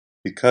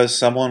Because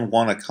someone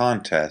won a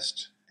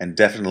contest, and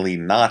definitely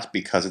not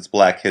because it's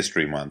Black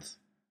History Month,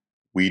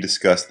 we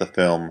discuss the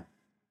film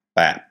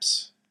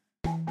Baps.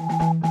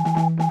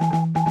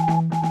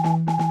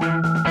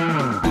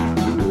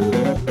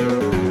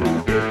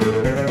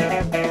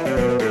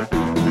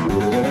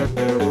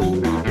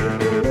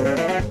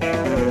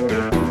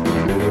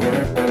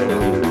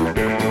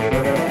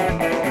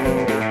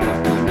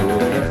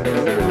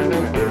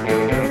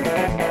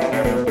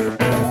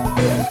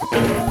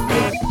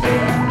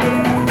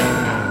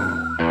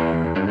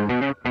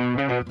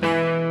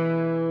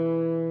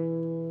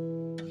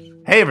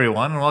 Hey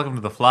everyone, and welcome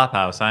to the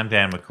Flophouse. I'm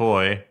Dan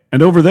McCoy.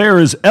 And over there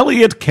is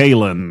Elliott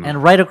Kalin.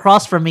 And right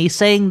across from me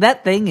saying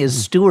that thing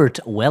is Stuart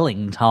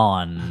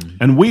Wellington.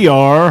 And we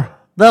are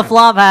The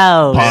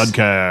Flophouse.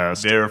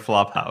 Podcast. Dear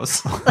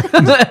Flophouse.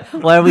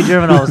 Why are we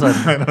German all of a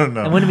sudden? I don't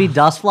know. And wouldn't it be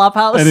Das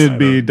Flophouse? And it'd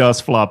be Das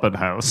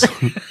Floppenhaus.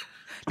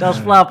 Das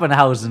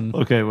Floppenhausen.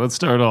 Okay, let's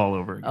start all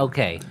over again.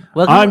 Okay.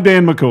 Welcome. I'm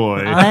Dan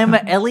McCoy. I'm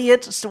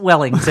Elliott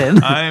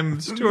Wellington.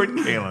 I'm Stuart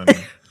Kalin.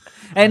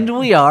 And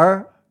we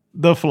are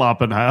The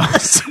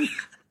Floppenhaus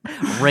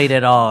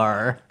Rated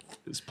R.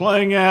 is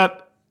playing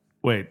at...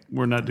 Wait,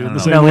 we're not doing the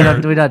same No,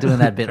 word? we're not doing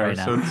that bit right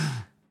So now.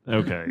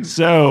 Okay,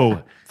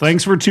 so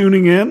thanks for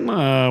tuning in.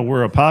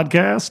 We're a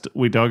podcast.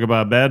 We talk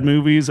about bad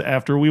movies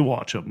after we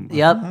watch them.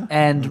 Yep.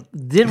 And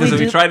did we because if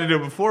do... we tried to do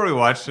it before we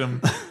watched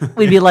them,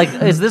 We'd be like,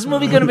 is this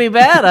movie going to be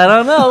bad? I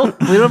don't know.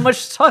 We don't have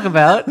much to talk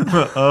about.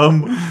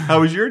 how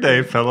was your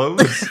day, fellows?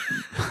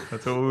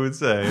 That's what we would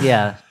say.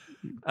 Yeah.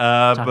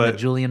 Talking But to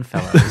Julian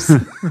Fellows.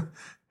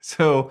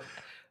 so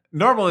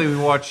normally we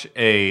watch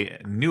a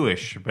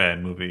newish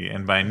bad movie,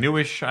 and by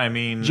newish I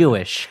mean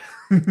Jewish.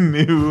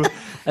 new.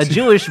 A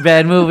Jewish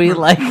bad movie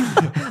like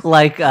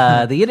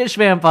The Yiddish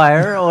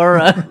Vampire or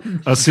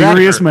A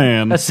Serious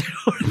Man. No,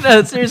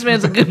 Serious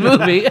Man's a good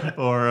movie.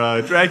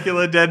 Or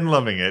Dracula Dead and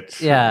Loving It.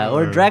 Yeah,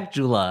 or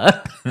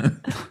Dracula.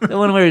 The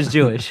one where he's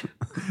Jewish.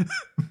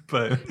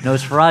 But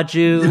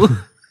Nosferatu.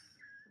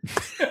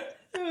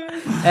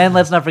 And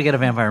let's not forget A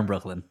Vampire in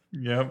Brooklyn.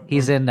 yep.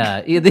 He's in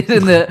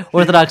the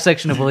Orthodox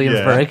section of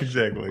Williamsburg. Yeah,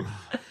 exactly.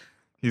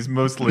 He's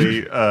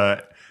mostly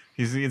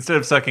he's instead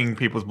of sucking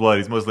people's blood,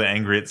 he's mostly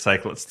angry at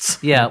cyclists.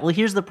 Yeah, well,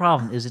 here's the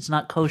problem: is it's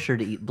not kosher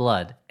to eat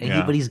blood,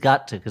 but he's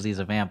got to because he's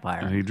a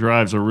vampire. He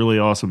drives a really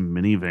awesome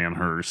minivan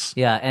hearse.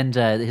 Yeah, and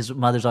his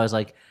mother's always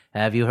like,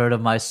 "Have you heard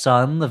of my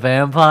son, the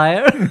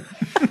vampire?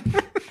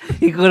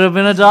 He could have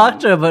been a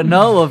doctor, but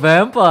no, a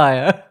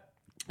vampire."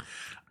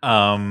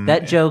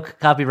 That joke,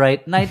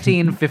 copyright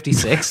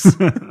 1956.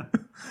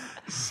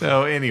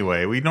 So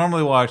anyway, we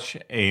normally watch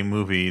a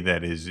movie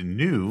that is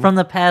new From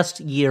the past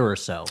year or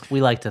so.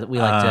 We like to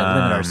limit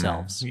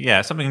ourselves.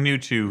 Yeah, something new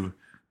to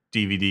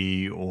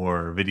DVD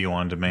or video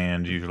on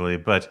demand usually.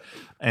 But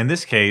in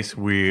this case,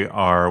 we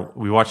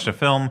watched a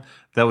film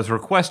that was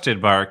requested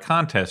by our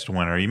contest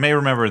winner. You may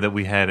remember that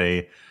we had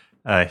a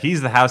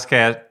He's the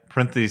Housecat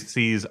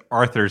parentheses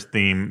Arthur's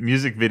theme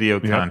music video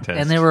contest.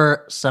 And there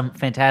were some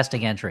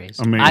fantastic entries.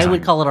 Amazing. I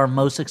would call it our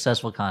most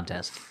successful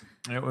contest,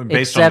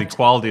 based on the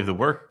quality of the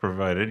work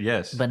provided,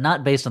 yes. but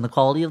not based on the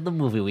quality of the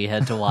movie we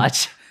had to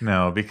watch.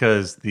 No,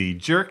 because the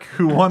jerk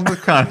who won the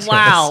contest,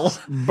 Wow.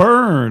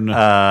 Burn.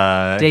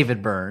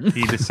 David Byrne.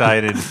 he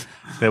decided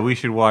that we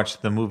should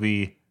watch the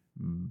movie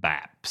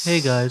Baps. Hey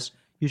guys,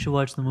 you should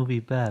watch the movie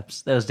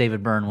Baps. That was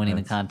David Byrne winning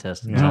the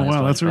contest. Oh,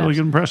 wow, that's a really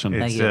good impression.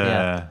 It's, Thank you,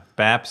 yeah.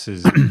 Baps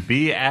is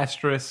B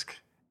asterisk,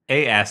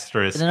 A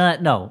asterisk,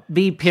 No,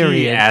 B P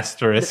period.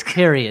 asterisk.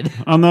 Period.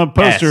 On the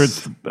poster,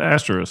 S. it's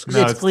asterisk.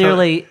 No, it's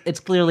clearly It's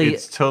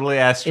totally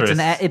asterisk.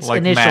 it's like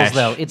initials MASH.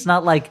 though. It's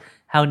not like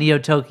how Neo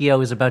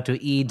Tokyo is about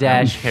to E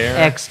dash care.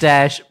 X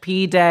dash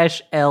P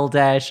dash L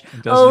dash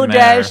doesn't O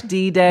dash matter.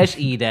 D dash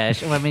E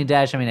dash. When I mean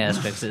dash, I mean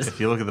asterisks. If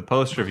you look at the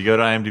poster, if you go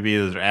to IMDb,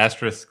 those are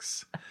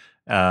asterisks.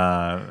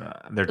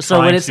 They're So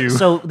trying when it's to.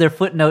 so they're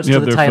footnotes Yeah, to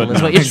the they're title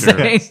is what you're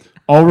footnotes, saying.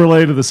 All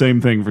related to the same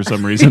thing for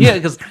some reason. Yeah,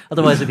 because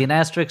otherwise it'd be an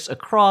asterisk, a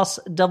cross,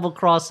 double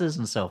crosses,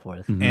 and so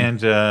forth. And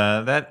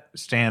that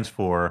stands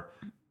for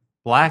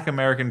Black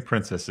American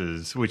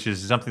Princesses, which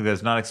is something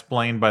that's not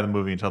explained by the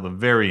movie until the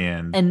very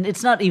end. And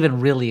it's not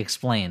even really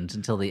explained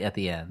until at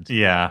the end.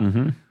 Yeah.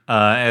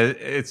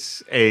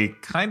 It's a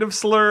kind of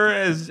slur,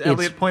 as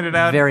Elliott pointed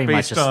out, very much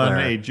based a slur. on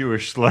a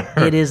Jewish slur.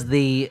 It is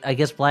the, I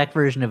guess, black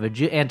version of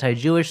a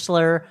anti-Jewish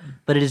slur,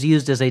 but it is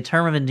used as a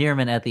term of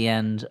endearment at the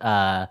end.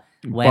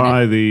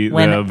 By the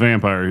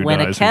vampire who when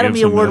dies. Academy and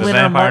gives him Award this. winner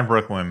Vampire in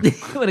Brooklyn.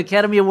 when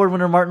Academy Award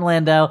winner Martin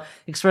Landau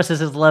expresses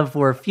his love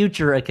for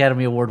future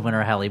Academy Award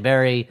winner Halle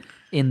Berry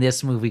in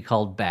this movie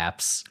called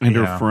Baps. And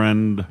Yeah. her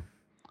friend,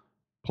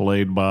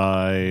 played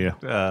by...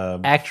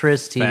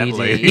 Actress Fat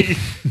lady.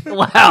 TBD.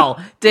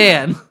 Wow,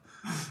 Dan.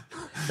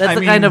 That's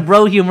the kind of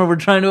bro humor we're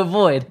trying to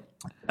avoid.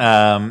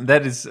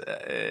 That is,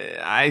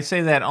 I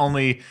say that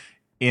only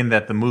in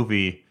that the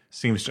movie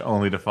seems to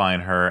only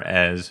define her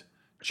as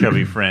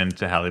chubby friend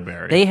to Halle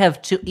Berry. They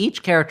have two.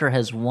 Each character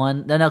has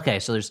one. Then okay,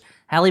 so there's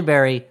Halle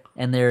Berry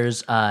and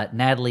there's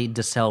Natalie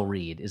Desselle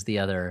Reid is the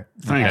other.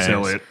 Thanks, Okay.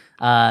 Elliott.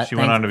 She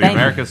went on to be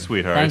America's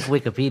sweetheart. Thank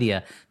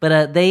Wikipedia.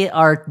 But they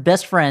are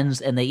best friends,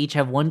 and they each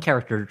have one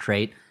character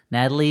trait.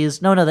 Natalie's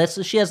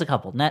she has a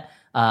couple.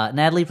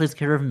 Natalie plays the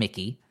character of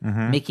Mickey.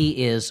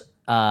 Mickey is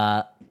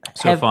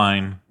So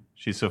fine.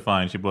 She's so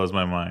fine. She blows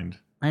my mind.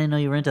 I didn't know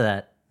you were into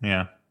that.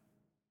 Yeah.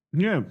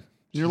 Yeah,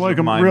 you're like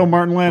a mind real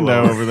Martin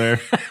Landau blower. over there.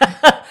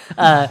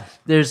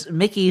 There's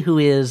Mickey, who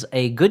is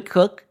a good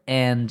cook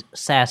and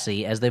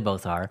sassy, as they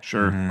both are.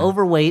 Sure.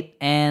 Overweight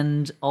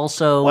and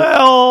also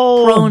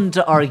Well, prone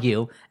to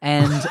argue.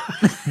 And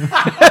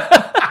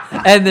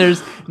and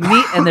there's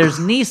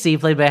Niecy,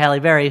 played by Halle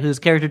Berry, whose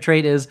character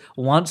trait is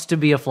wants to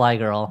be a fly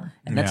girl,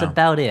 and that's Yeah.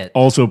 about it.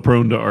 also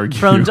prone to argue.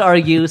 Prone to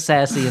argue,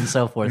 sassy, and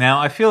so forth. Now,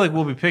 I feel like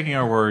we'll be picking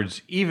our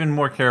words even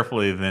more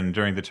carefully than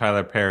during the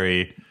Tyler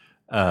Perry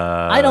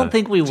I don't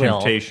think we will.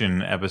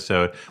 Temptation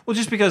episode. Well,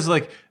 just because,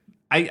 like,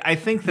 I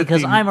think that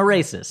Because I'm a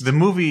racist. the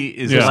movie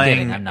is Just laying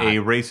kidding, I'm not. a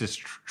racist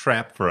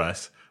trap for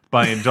us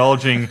by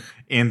indulging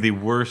in the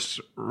worst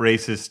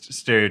racist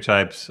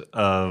stereotypes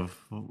of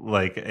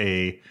like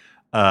this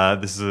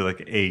is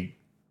like a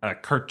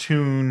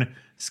cartoon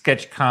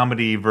sketch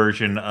comedy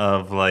version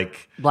of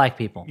like Black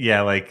people.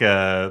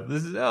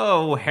 this is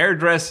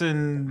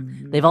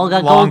hairdressing. They've all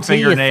got long gold teeth.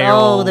 fingernail,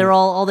 Oh, they're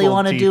all they gold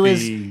want to do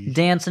is teethy.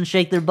 dance and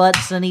shake their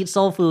butts and eat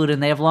soul food,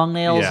 and they have long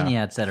nails Yeah. and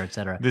et cetera, et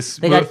cetera. This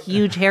They got book-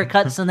 huge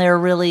haircuts, and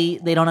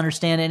they don't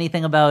understand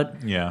anything about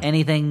Yeah.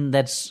 anything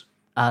that's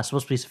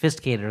supposed to be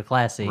sophisticated or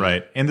classy.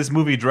 Right. In this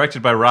movie,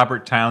 directed by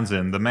Robert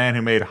Townsend, the man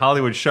who made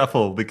Hollywood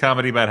Shuffle, the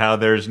comedy about how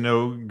there's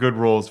no good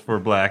roles for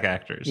black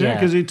actors. Yeah, Yeah.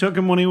 because he took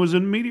him when he was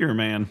in Meteor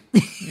Man.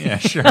 Yeah,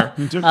 sure.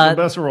 He took the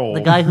best role.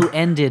 The guy who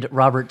ended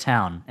Robert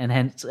Town, and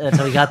hence that's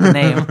how he got the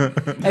name.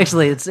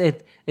 Actually,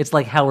 it's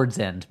like Howard's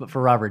End, but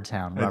for Robert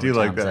Town. I Robert do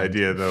like Town's that End.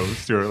 idea, though,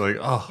 Stuart. Like,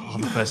 all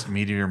the best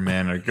Meteor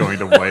Men are going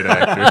to white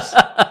actors.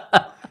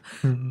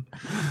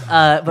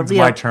 But It's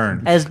yeah, my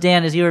turn. As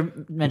Dan, as you were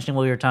mentioning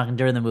while we were talking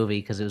during the movie,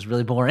 because it was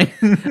really boring,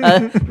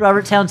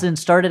 Robert Townsend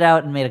started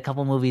out and made a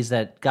couple movies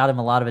that got him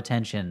a lot of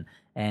attention,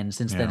 and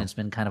since then Yeah. it's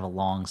been kind of a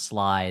long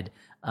slide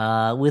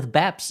with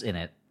Baps in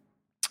it.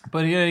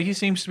 But yeah, he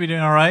seems to be doing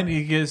all right.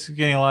 He is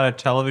getting a lot of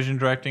television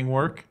directing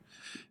work,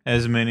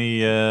 as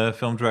many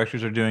film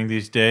directors are doing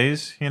these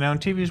days. You know, and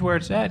TV's where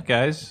it's at,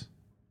 guys.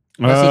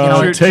 Yes, he can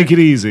always- Take it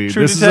easy.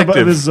 True This is a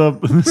detective.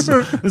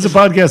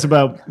 podcast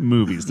about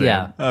movies.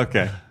 Dan. Yeah,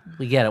 Okay.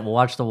 we get it. We'll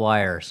watch The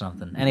Wire or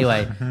something.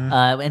 Anyway,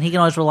 and he can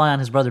always rely on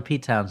his brother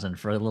Pete Townsend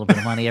for a little bit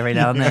of money every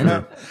now and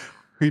then.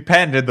 He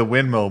patented the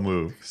windmill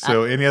move,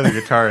 so any other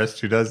guitarist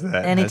who does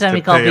that, Anytime has you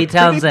to call pay a Pete pretty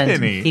Townsend,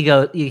 penny.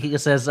 he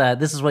says,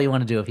 "This is what you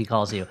want to do." If he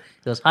calls you,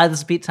 he goes, "Hi, this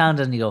is Pete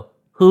Townsend." And you go,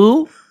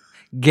 "Who?"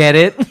 Get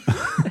it?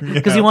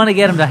 Because you want to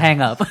get him to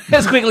hang up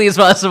as quickly as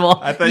possible.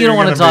 I thought You don't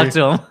were want to gonna talk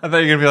to him. I thought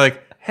you were gonna be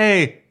like,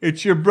 "Hey,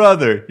 it's your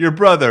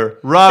brother,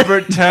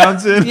 Robert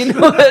Townsend." You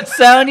know that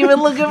sound you've been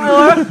looking for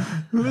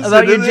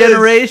about to your this.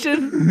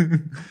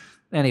 generation.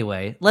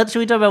 Anyway, should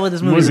we talk about what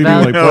this movie Was is he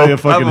about? doing like play a No,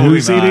 fucking probably Who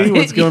CD? not.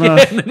 What's going on?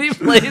 Yeah, and then he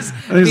plays.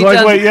 And he's Pete like,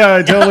 Townsend. wait, yeah,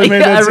 I totally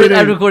made that CD.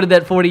 I recorded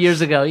that 40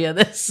 years ago. Yeah,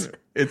 It's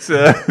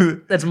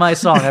that's my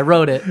song. I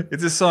wrote it.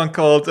 it's a song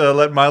called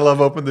 "Let My Love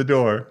Open the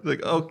Door."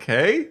 Like,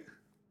 okay,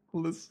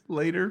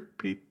 later,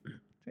 Pete.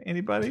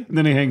 Anybody? And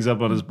then he hangs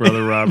up on his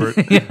brother Robert.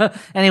 Yeah.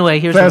 Anyway,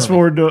 here's Fast the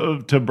movie.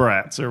 forward to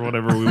Bratz or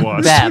whatever we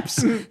watched.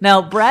 Baps.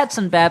 Now, Bratz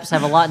and Baps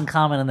have a lot in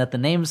common in that the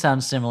names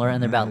sound similar,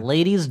 and they're about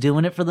ladies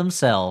doing it for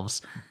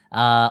themselves.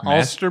 Also,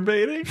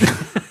 Masturbating?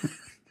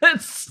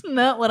 that's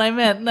not what I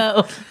meant.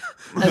 No,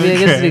 I mean, I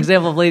guess it's an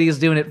example of ladies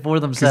doing it for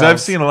themselves. Because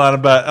I've seen a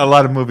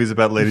lot of movies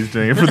about ladies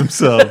doing it for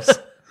themselves.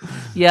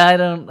 Yeah, I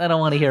don't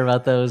want to hear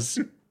about those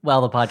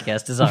while the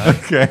podcast is on.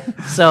 Okay,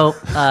 So,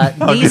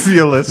 I'll give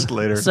you a list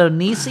later. So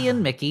Niecy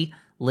and Mickey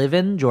live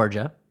in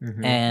Georgia,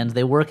 and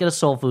they work at a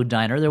soul food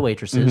diner. They're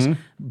waitresses.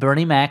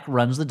 Bernie Mac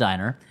runs the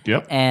diner.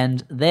 Yep.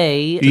 And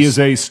they... He is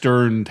a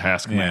stern Yeah,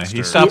 taskmaster.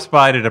 he stops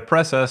by to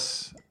depress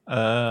us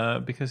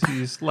because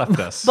he's left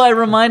us. by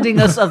reminding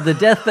us of the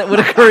death that would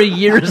occur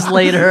years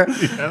later.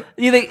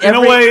 You think In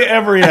a way,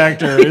 every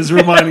actor is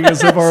reminding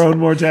us of our own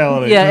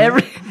mortality. Yeah,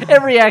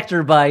 every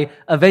actor by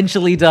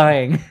eventually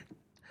dying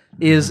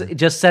is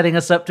just setting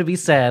us up to be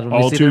sad when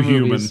All we see too their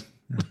movies.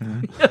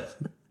 human.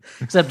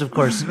 Except, of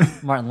course,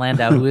 Martin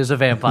Landau, who is a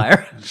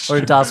vampire,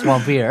 or Das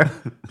Vampire.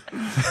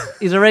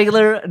 He's a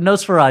regular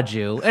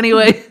Nosferatu.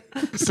 Anyway,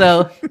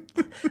 so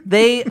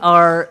they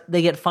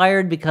get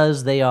fired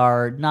because they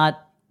are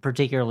not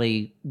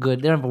particularly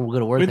good. They don't have a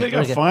good work Did they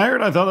ethic. got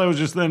fired? I thought that was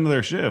just the end of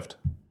their shift.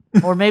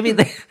 Or maybe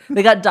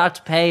they got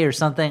docked pay or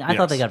something. I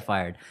thought they Yes. got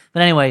fired.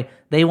 But anyway,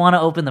 they want to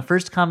open the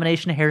first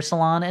combination hair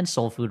salon and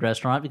soul food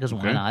restaurant because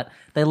why not?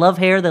 They love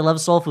hair. They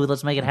love soul food.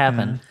 Let's make it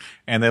happen.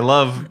 And they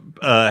love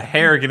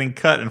hair getting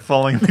cut and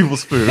falling in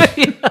people's food.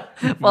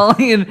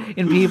 Falling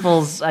in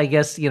people's, I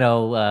guess,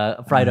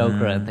 fried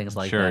okra and things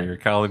like Sure, that. your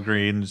collard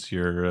greens,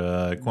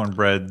 your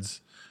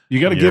cornbreads, You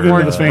got to give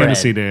into the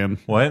fantasy, bread. Dan.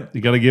 What?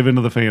 You got to give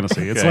into the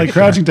fantasy. It's Okay, like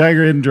Crouching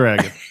Tiger, Hidden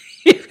Dragon.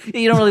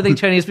 You don't really think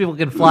Chinese people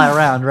can fly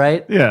around,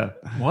 right? Yeah.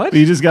 What? But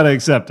you just got to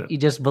accept it. You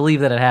just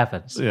believe that it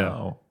happens. Yeah.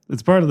 Oh.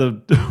 It's part of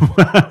the.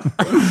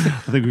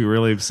 I think we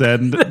really have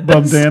said and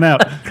bummed Dan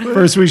out.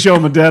 First we show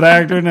him a dead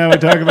actor. Now we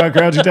talk about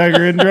Crouching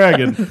Tiger, Hidden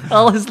Dragon.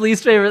 All his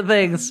least favorite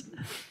things: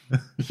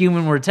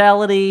 human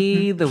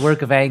mortality, the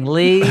work of Ang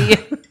Lee.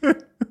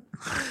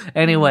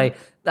 Anyway,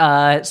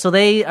 so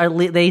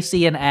they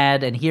see an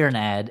ad and hear an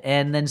ad,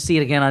 and then see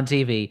it again on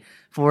TV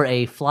for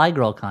a Fly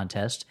Girl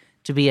contest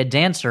to be a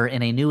dancer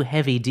in a new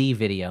Heavy D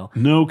video.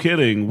 No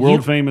kidding.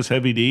 World famous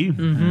Heavy D.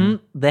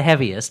 The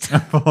heaviest.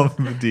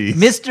 The D's.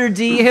 Mr.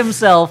 D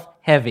himself,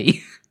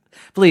 Heavy.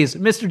 Please,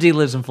 Mr. D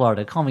lives in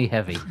Florida. Call me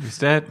Heavy. Is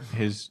that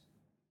his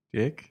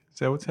dick? Is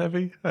that what's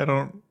heavy? I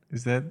don't.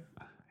 Is that?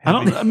 I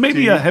don't.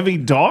 Maybe a heavy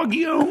dog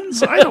he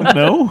owns. I don't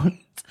know.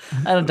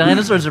 I don't.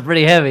 Dinosaurs are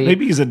pretty heavy.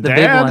 Maybe he's a the dad?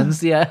 big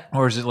ones, yeah.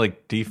 Or is it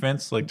like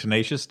defense, like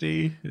Tenacious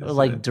D? Or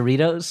like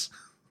Doritos.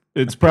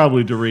 It's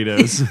probably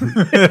Doritos.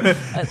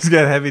 He's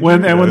got heavy.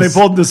 when they Doritos.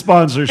 pulled the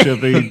sponsorship,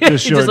 they just He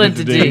just shortened went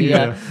it to to D.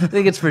 Yeah. I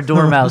think it's for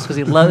Dormouse because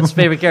he loves his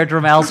favorite character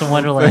from Alice in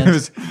Wonderland.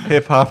 Famous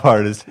hip hop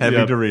artist, Heavy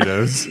Yep.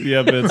 Doritos.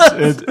 Yep,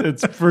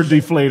 it's for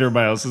Deflator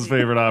Mouse, his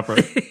favorite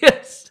opera.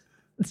 Yes.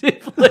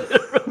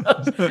 Deflator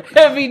Mouse.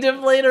 Heavy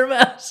Deflator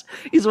Mouse.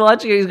 He's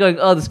watching it. He's going,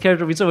 oh, this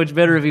character would be so much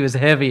better if he was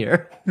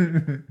heavier.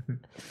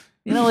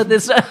 You know what?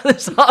 This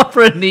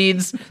opera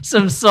needs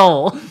some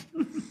soul.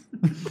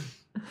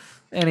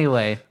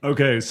 Anyway.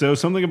 Okay, so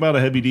something about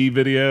a Heavy D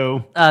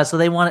video. So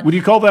they want Would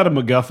you call that a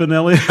MacGuffin,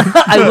 Elliot?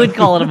 I would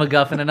call it a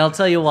MacGuffin, and I'll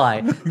tell you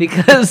why.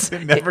 Because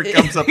It never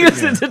comes up because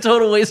again. it's a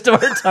total waste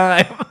of our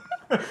time.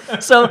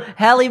 So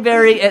Halle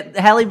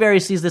Berry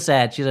sees this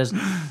ad. She says,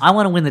 "I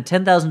want to win the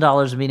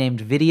 $10,000 and be named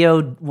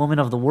Video Woman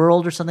of the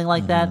World or something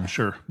like that."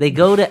 Sure. They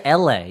go to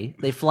L.A.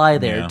 They fly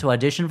there Yeah. to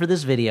audition for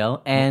this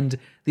video, and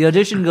the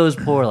audition goes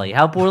poorly.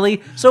 How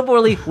poorly? So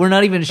poorly, we're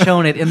not even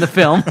shown it in the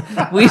film.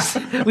 We see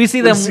them. We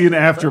see an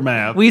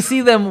aftermath. We see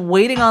them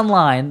waiting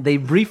online. They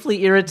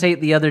briefly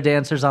irritate the other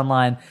dancers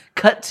online.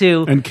 Cut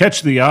to and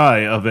catch the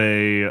eye of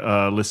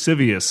a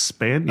lascivious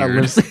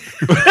Spaniard.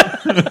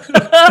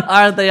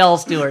 Aren't they all,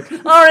 Stuart?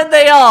 Aren't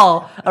they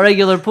all? A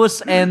regular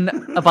puss and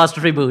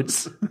apostrophe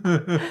boots.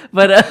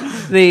 But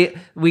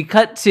we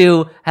cut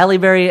to Halle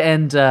Berry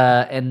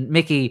and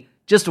Mickey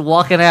just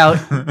walking out,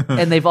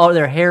 and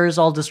their hair is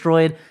all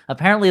destroyed.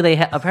 Apparently they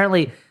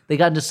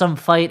got into some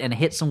fight and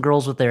hit some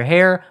girls with their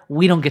hair.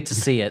 We don't get to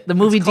see it. The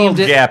movie called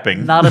deemed it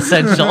gapping. not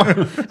essential.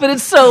 But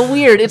it's so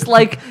weird. It's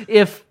like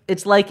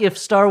if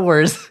Star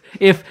Wars,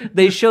 if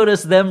they showed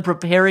us them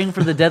preparing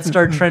for the Death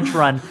Star trench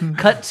run,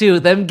 cut to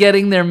them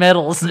getting their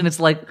medals, and it's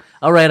like,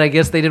 all right, I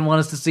guess they didn't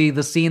want us to see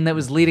the scene that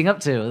was leading up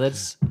to.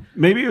 That's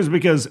Maybe it was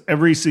because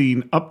every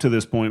scene up to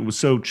this point was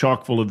so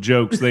chock full of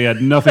jokes, they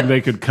had nothing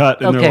they could cut,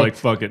 and Okay. they're like,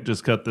 "Fuck it,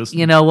 just cut this."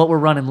 you know what, we're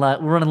running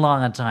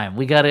long on time.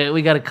 We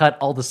gotta cut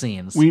all the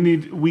scenes.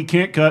 We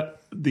can't cut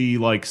the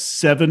like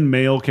 7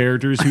 male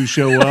characters who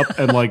show up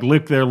and like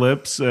lick their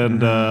lips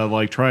and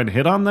like try and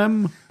hit on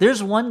them.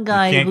 There's one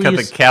guy Can't who cut you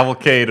the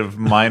cavalcade of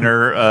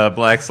minor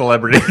black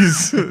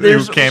celebrities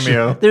who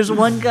cameo. There's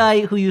one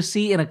guy who you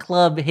see in a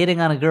club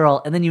hitting on a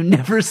girl, and then you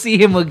never see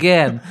him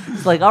again.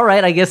 It's like, all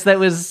right, I guess that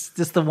was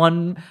just the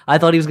one. I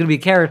thought he was going to be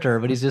a character,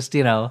 but he's just,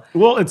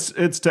 Well,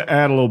 it's to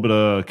add a little bit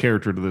of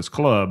character to this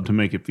club to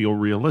make it feel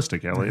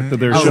realistic, Elliot. That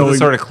they're This is showing the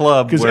sort of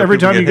club because where every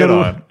people time you get go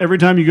hit to on. every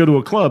time you go to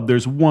a club,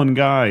 there's one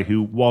guy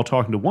who, while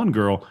talking to one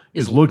girl,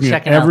 is looking at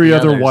checking out every the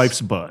other others.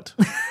 wife's butt.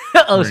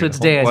 oh, so it's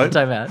Dan. What?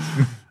 Time out.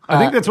 I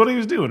think that's what he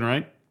was doing,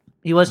 right?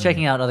 He was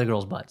checking out other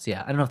girls' butts.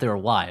 Yeah, I don't know if they were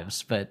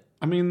wives, but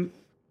I mean,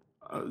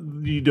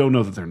 you don't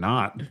know that they're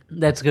not.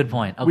 that's a good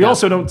point. Okay. We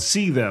also don't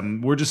see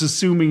them. We're just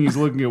assuming he's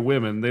looking at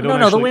women. They don't. no,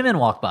 the actually- women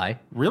walk by.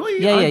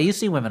 Really? Yeah, you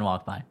see women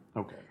walk by.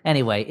 Okay.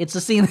 Anyway, it's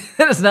a scene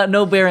that has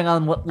no bearing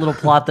on what little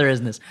plot there is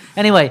in this.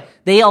 Anyway,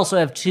 they also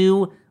have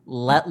two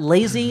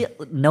lazy,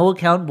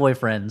 no-account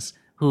boyfriends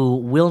who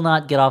will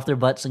not get off their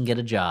butts and get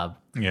a job.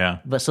 Yeah.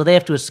 But so they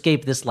have to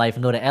escape this life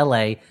and go to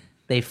L.A.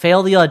 They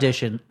fail the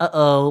audition.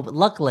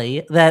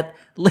 Luckily, that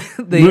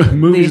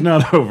Movie's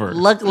not over.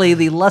 Luckily,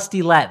 the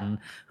lusty Latin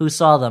who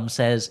saw them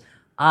says,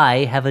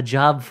 "I have a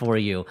job for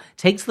you."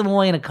 Takes them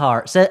away in a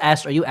car.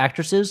 Asked, "Are you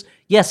actresses?"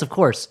 Yes, of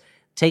course.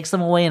 Takes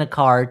them away in a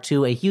car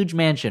to a huge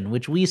mansion,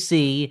 which we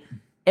see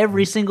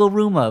every single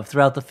room of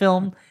throughout the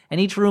film, and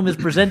each room is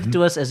presented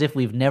to us as if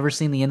we've never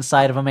seen the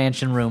inside of a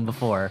mansion room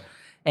before.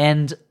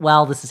 And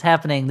while this is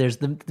happening, there's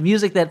the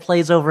music that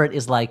plays over it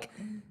is like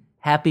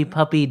Happy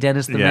Puppy,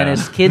 Dennis the Yeah.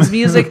 Menace, kids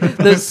music.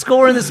 The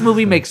score in this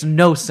movie makes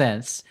no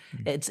sense.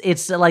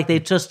 It's like they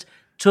just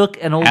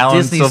took an old Alan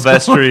Disney score.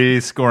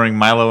 Silvestri scoring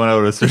Milo and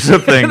Otis or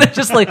something. They're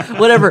just like,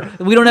 whatever.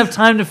 We don't have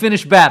time to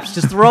finish Baps.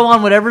 Just throw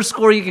on whatever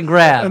score you can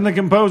grab. And the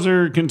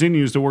composer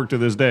continues to work to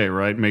this day,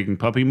 right? Making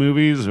puppy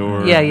movies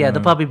or... Yeah,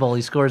 the Puppy Bowl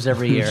he scores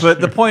every year. But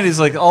the point is,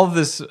 like, all of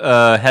this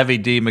heavy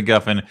D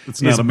MacGuffin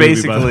It's not is a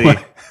movie, by the basically...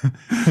 way.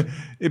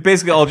 It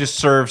basically all just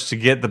serves to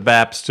get the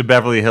Baps to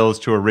Beverly Hills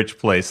to a rich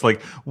place.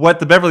 Like,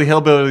 what the Beverly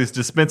Hillbillies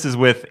dispenses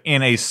with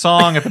in a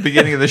song at the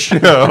beginning of the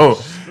show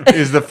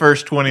is the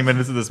first 20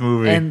 minutes of this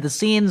movie. And the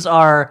scenes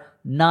are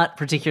not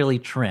particularly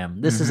trim.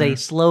 This is a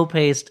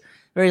slow-paced,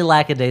 very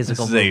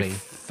lackadaisical this is movie. a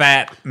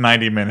fat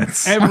 90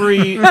 minutes.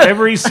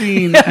 Every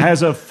scene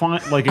has a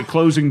like a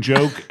closing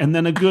joke, and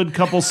then a good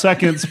couple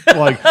seconds,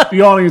 like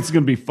the audience is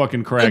gonna be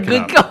fucking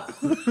cracking up.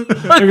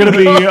 They're gonna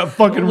be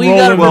fucking We rolling.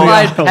 gotta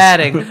provide in the aisles.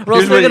 padding, or else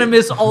Here's we're what gonna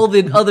miss all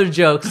the other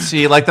jokes.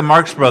 See, like the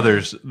Marx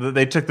Brothers,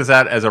 they took this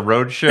out as a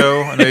road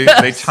show, and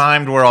they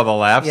timed where all the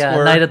laughs Yeah,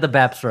 were. Night at the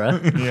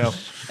Bapsra. Yeah.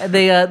 And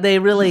they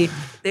really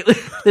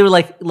they were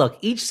like, look,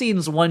 each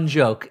scene's one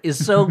joke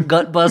is so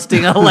gut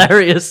busting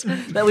hilarious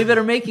that we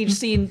better make each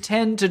scene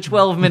 10 to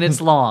 12 minutes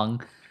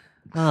long.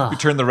 We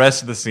turned the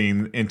rest of the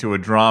scene into a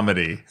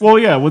dramedy. Well,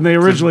 yeah. When they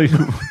originally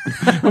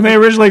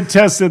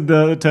tested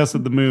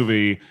the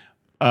movie,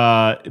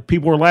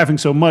 people were laughing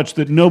so much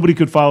that nobody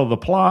could follow the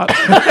plot. They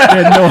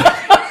had no idea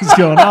what was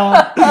going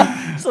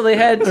on. So they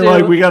had They're to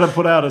like, we got to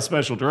put out a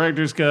special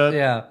director's cut.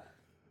 yeah.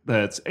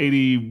 That's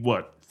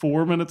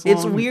 4 minutes long?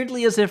 It's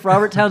weirdly as if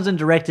Robert Townsend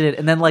directed it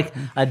and then, like,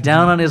 a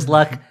down on his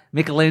luck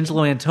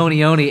Michelangelo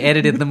Antonioni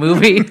edited the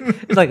movie.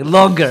 It's like,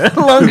 longer,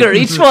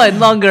 each one,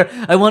 longer.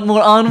 I want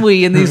more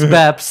ennui in these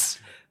Baps.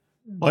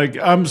 Like,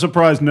 I'm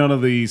surprised none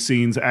of the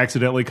scenes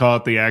accidentally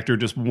caught the actor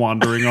just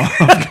wandering off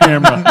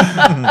camera.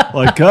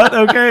 Like, cut?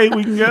 Okay,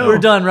 we can go. We're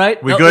done,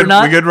 right? We No, good? we're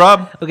not? We good,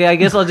 Rob? Okay, I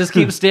guess I'll just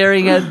keep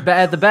staring at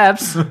the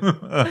Baps.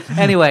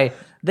 Anyway,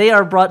 they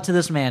are brought to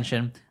this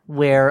mansion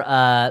where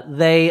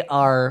they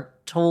are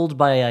told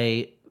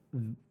by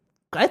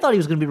I thought he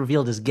was going to be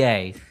revealed as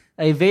gay,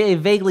 a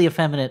vaguely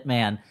effeminate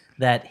man,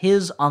 that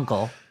his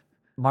uncle,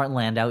 Martin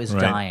Landau, is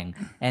dying.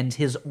 And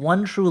his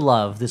one true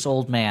love, this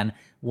old man,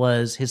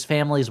 was his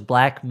family's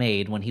black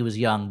maid when he was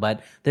young,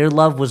 but their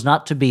love was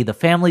not to be. The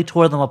family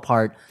tore them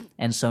apart.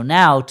 And so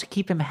now, to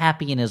keep him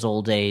happy in his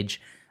old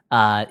age,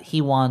 he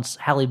wants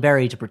Halle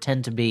Berry to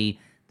pretend to be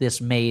this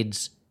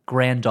maid's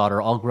granddaughter,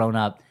 all grown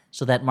up,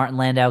 so that Martin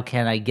Landau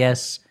can, I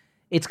guess,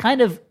 it's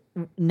kind of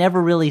never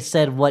really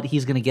said what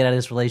he's going to get out of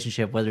this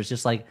relationship, whether it's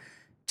just like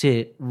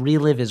to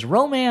relive his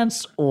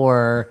romance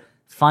or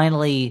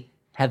finally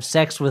have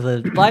sex with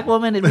a black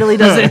woman. It really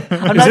doesn't.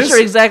 I'm not sure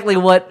exactly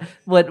what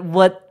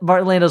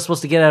Martin Landau's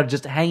supposed to get out of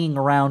just hanging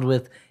around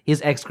with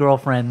his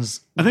ex-girlfriend's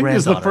I think this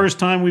is the first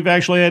time we've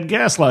actually had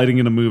gaslighting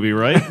in a movie,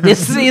 right?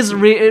 This is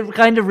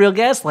kind of real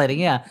gaslighting,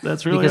 yeah.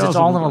 That's really because it's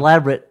awesome. all an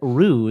elaborate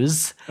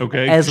ruse.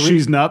 Okay,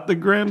 she's not the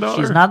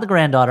granddaughter? She's not the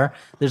granddaughter.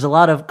 There's a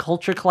lot of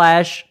culture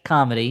clash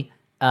comedy,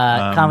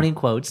 comedy in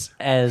quotes,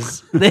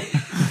 as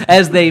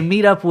they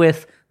meet up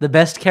with the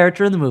best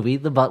character in the movie,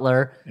 the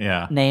butler,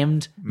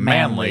 named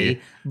Manley,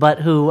 but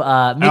who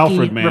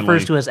Mickey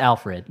refers to as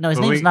Alfred. No, his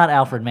name's not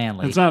Alfred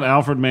Manley. It's not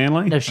Alfred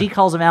Manley? No, she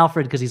calls him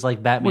Alfred because he's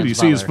like Batman's What, do you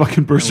butler. see his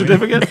fucking birth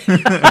certificate?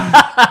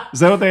 Is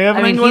that what they have?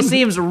 I mean, he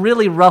seems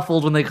really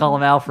ruffled when they call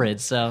him Alfred,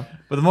 so...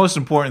 But the most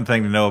important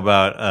thing to know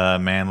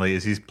about Manley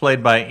is he's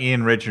played by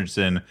Ian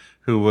Richardson,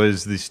 who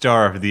was the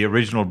star of the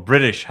original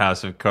British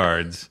House of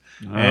Cards.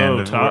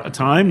 And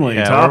timely,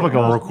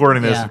 topical. We're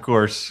recording this, of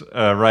course,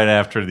 right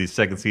after the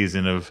second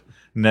season of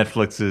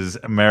Netflix's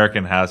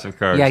American House of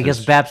Cards. Yeah, I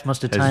guess Baps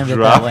must have timed it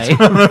that way.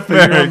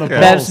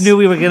 Baps knew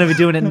we were going to be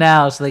doing it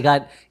now, so they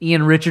got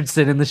Ian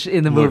Richardson in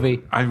the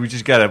movie. We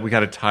just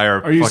gotta tie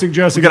our. Are you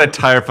suggesting we gotta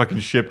tie our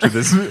fucking ship to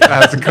this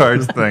House of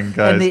Cards thing,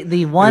 guys? And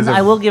the one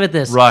I will give it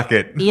this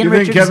rocket. Ian you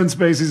think Richardson, Kevin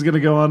Spacey's going to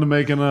go on to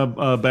making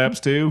a Baps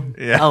 2?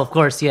 Yeah. Oh, of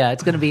course, yeah.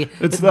 It's going to be.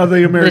 It's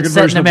the American it's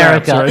set version in of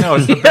Baps, America.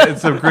 right? No,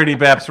 it's a gritty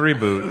Baps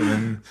reboot, and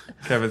then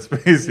Kevin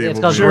Spacey. It's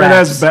will called be- Sure, it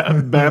has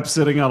Baps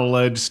sitting on a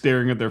ledge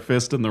staring at their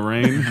fist in the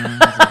rain.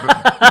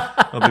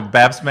 It'll be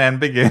Baps Man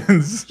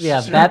Begins.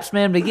 Yeah, Baps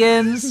Man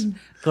Begins, of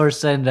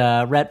course, and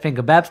Rat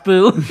Finger Baps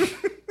Boo.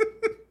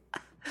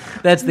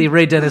 That's the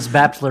Ray Dennis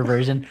Bapsler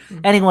version.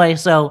 Anyway,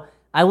 so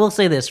I will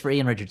say this for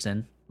Ian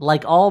Richardson.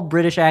 Like all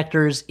British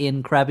actors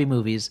in crappy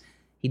movies,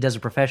 he does a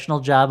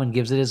professional job and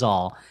gives it his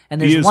all. And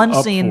He there's is up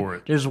for scene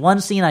it. there's one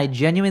scene I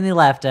genuinely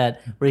laughed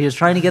at where he was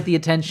trying to get the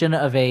attention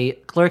of a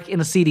clerk in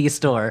a CD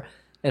store.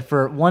 And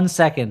for 1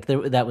 second,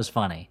 that was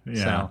funny.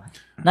 Yeah. So,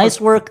 nice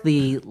work,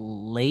 the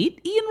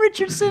late Ian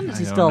Richardson. Is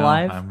he still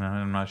alive?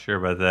 I'm not sure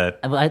about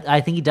that.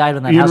 I think he died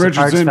when that Ian House of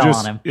Cards Richardson fell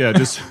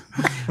just on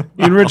him.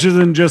 Ian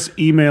Richardson, just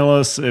email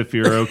us if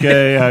you're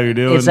okay, how you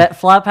doing. It's at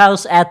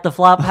flophouse at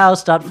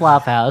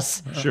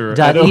theflophouse.flophouse. Sure.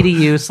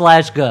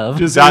 .edu/gov.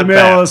 Just Dot email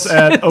Baps. us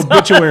at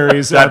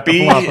obituaries at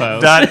the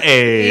Flophouse.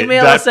 .a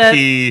Email us at-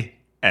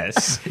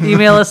 .ps.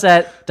 Email us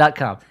at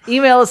 .com.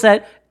 Email us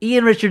at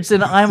Ian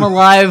Richardson, I'm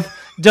alive,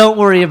 don't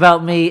worry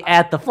about me,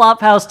 at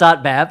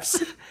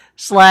theflophouse.baps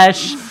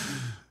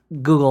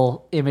 /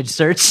 Google image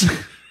search.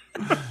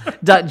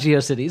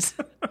 .geocities.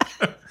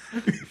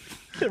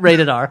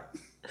 Rated R.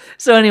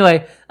 So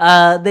anyway,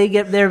 they're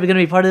going to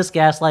be part of this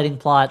gaslighting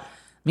plot.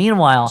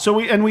 Meanwhile,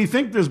 we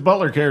think this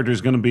Butler character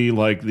is going to be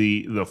like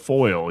the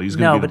foil. He's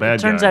going to be the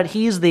bad guy. It turns out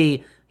he's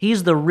the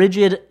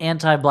rigid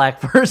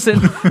anti-black person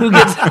who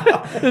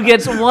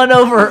gets won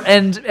over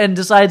and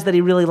decides that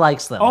he really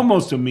likes them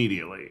almost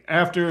immediately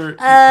after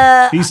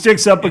he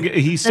stands up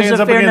against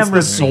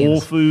the soul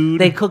food.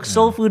 They cook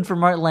soul food for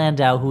Martin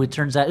Landau, who it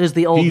turns out is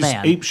the old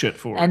man. He's apeshit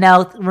for it. And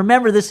now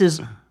remember, there's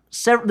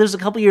a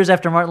couple years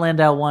after Martin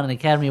Landau won an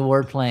Academy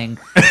Award playing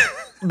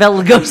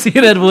Bela Lugosi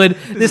and Ed Wood.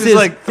 This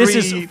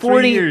is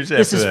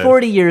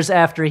 40 years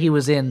after he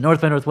was in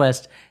North by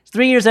Northwest. It's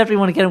 3 years after he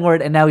won an Academy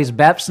Award, and now he's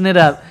bapsing it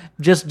up,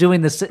 just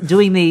doing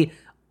the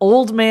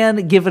old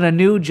man given a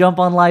new jump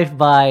on life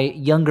by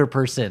younger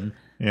person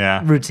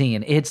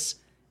routine. It's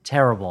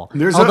terrible.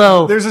 There's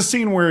a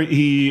scene where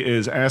he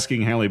is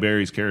asking Halle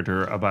Berry's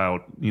character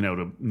about,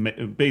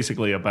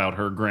 basically about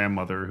her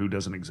grandmother who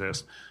doesn't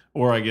exist,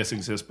 or I guess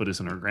exists but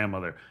isn't her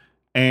grandmother.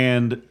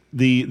 And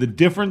the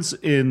difference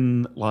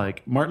in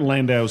like Martin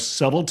Landau's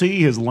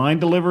subtlety, his line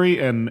delivery,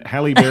 and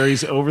Halle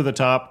Berry's over the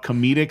top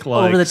comedic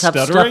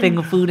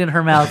stuffing food in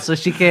her mouth so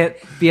she can't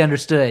be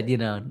understood.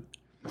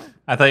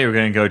 I thought you were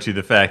going to go to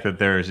the fact that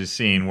there is a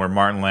scene where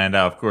Martin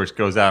Landau, of course,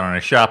 goes out on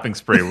a shopping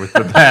spree with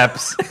the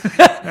Paps.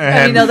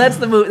 That's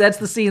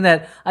the scene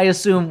that I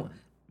assume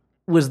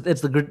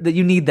that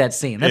you need that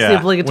scene. That's the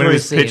obligatory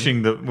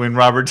scene. When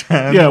Robert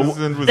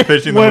Townsend was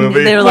pitching the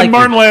movie. When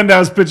Martin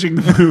Landau's pitching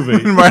the movie.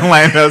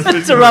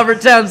 To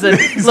Robert Townsend.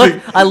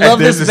 Look, I love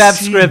this VAP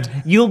script.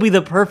 You'll be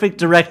the perfect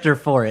director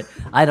for it.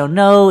 I don't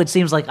know. It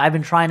seems like I've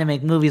been trying to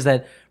make movies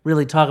that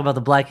really talk about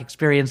the black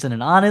experience in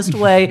an honest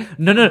way.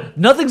 No,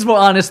 nothing's more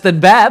honest than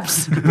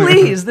BAPS.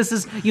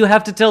 Please, you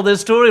have to tell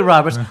this story,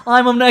 Robert.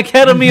 I'm an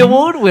Academy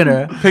Award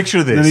winner.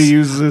 Picture this. Then he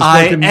uses his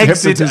I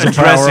exit a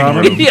dressing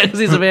room. Yeah, because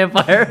he's a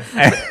vampire.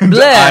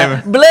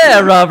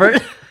 Blair,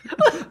 Robert.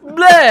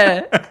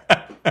 Blair.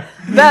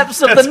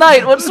 BAPS of the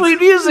night. What sweet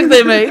music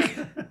they make.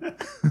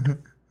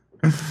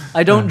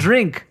 I don't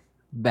drink.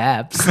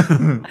 Baps.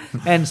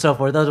 And so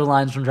forth. Those are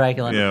lines from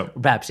Dracula. Yeah.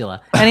 Bapsula.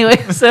 Anyway,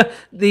 so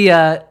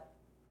the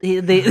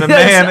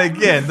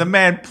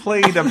man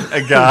played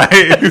a guy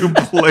who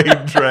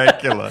played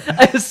Dracula.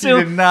 I assume,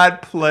 he did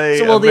not play.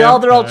 So, the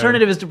other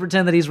alternative is to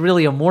pretend that he's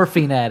really a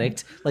morphine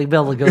addict, like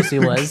Bela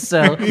Lugosi was.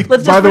 So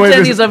let's just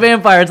pretend he's a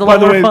vampire. It's a lot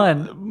more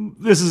fun.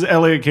 This is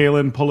Elliott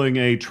Kalin pulling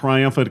a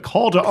triumphant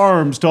call to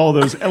arms to all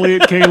those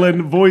Elliott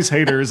Kalin voice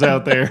haters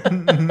out there.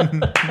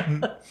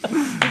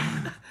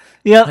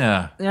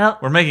 Yep.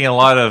 We're making a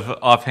lot of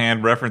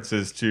offhand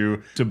references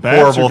to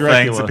horrible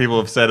things that people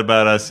have said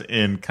about us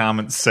in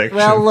comment sections.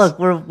 Well, look,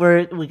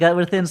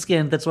 we're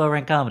thin-skinned. That's why we're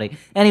in comedy.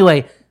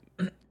 Anyway,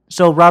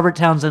 so Robert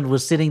Townsend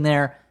was sitting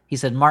there. He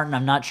said, "Martin,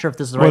 I'm not sure if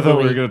this is the right movie." I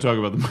thought we were going to talk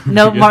about the movie.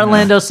 No, Martin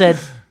Landau said,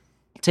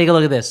 "Take a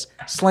look at this."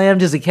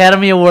 Slammed his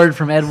Academy Award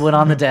from Ed Wood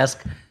on the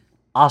desk.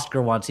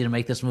 Oscar wants you to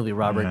make this movie,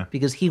 Robert,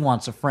 because he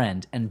wants a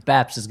friend, and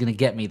Baps is going to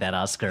get me that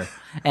Oscar.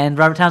 And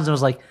Robert Townsend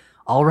was like,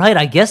 all right,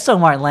 I guess so,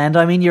 Martin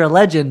Landau. I mean, you're a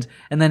legend.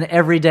 And then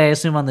every day, I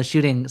assume on the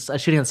shooting on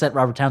the set,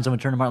 Robert Townsend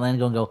would turn to Martin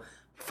Landau and go,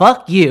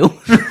 fuck you.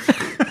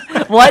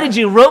 Why did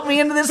you rope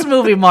me into this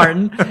movie,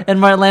 Martin? And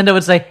Martin Landau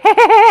would say,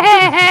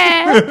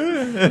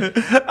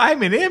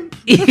 I'm an imp.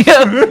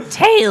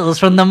 Tales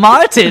from the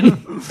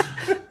Martin.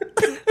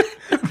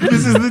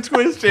 This is the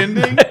twist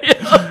ending?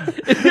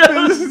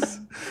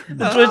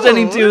 The twist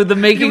ending to the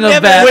making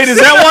of Bats. Wait, is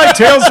that why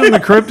Tales from the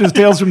Crypt is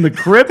Tales from the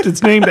Crypt?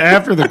 It's named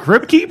after the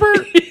Crypt Keeper?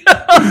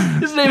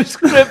 His name is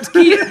Crypt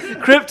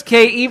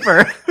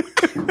Keeper.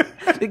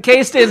 The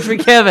K stands for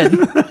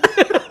Kevin.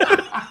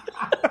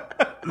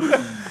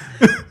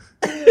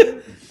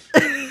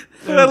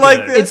 I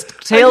like this.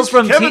 It's Tales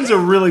from Kevin's a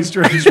really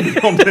strange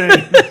middle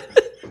name.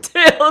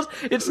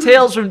 It's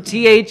Tales from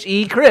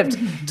THE Crypt.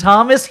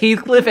 Thomas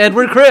Heathcliff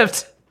Edward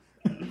Crypt.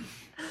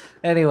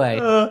 Anyway,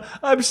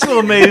 I'm still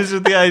amazed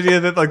at the idea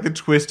that the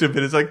twist of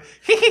it is like,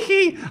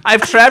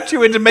 I've trapped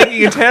you into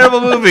making a terrible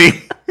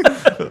movie.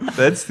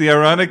 That's the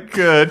ironic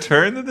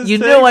turn that this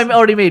takes. know I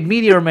already made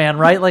Meteor Man,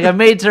 right? Like, I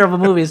made terrible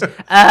movies.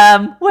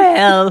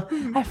 Well,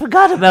 I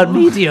forgot about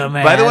Meteor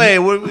Man. By the way,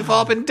 we've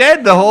all been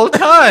dead the whole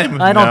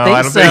time. I don't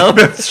think so. Think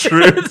that's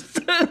true. It's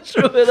not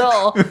true at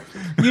all.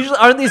 Usually,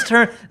 aren't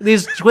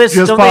these twists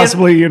just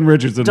possibly Ian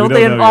Richardson? Don't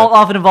they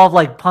often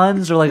involve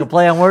puns or a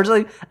play on words?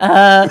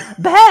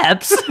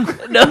 Babs.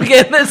 No,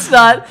 again, it's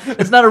not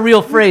a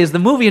real phrase. The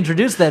movie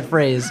introduced that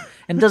phrase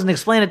and doesn't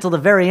explain it till the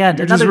very end.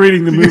 You're just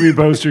reading the movie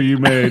poster you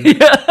made.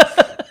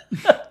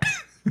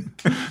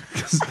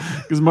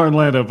 Because Martin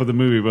Landau put the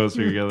movie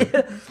poster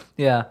together.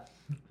 Yeah.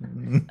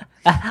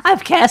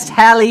 I've cast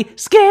Halle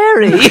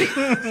Scary.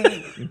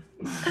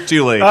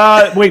 Too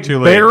late. Wait, Too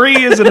late.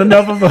 Berry isn't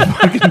enough of a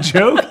fucking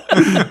joke?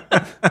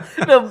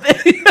 No,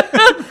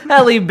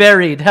 Halle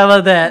buried. How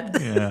about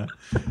that? Yeah.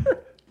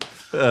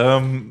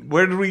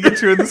 Where did we get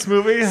to in this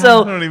movie?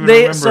 So I don't even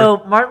remember.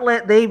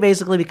 So they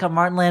basically become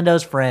Martin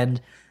Landau's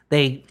friend.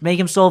 They make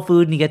him soul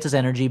food and he gets his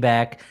energy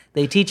back.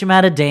 They teach him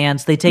how to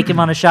dance. They take him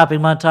on a shopping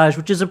montage,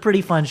 which is a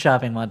pretty fun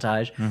shopping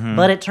montage.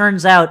 But it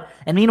turns out,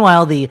 and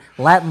meanwhile, the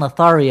Latin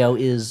Lothario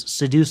is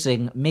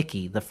seducing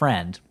Mickey, the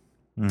friend.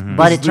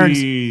 But it turns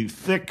the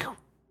thick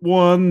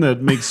one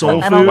that makes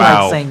soul food. I don't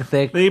like saying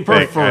thick. They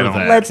prefer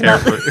that.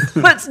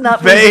 Let's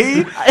not.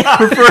 They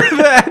prefer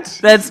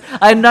that.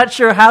 I'm not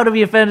sure how to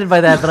be offended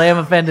by that, but I am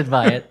offended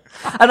by it.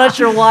 I'm not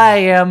sure why I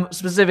am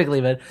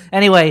specifically, but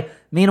anyway.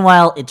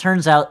 Meanwhile, it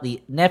turns out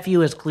the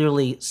nephew has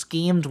clearly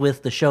schemed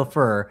with the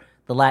chauffeur,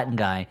 the Latin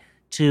guy,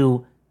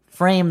 to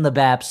frame the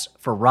Baps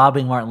for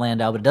robbing Martin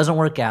Landau, but it doesn't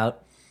work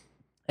out.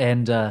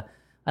 And I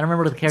don't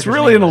remember what the character's name is.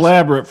 It's really an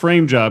elaborate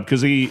frame job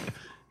because he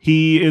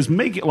is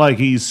making like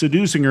he's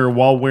seducing her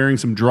while wearing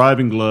some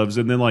driving gloves,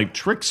 and then like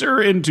tricks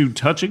her into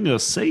touching a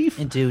safe,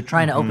 into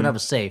trying to open up a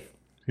safe.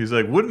 He's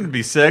like, wouldn't it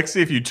be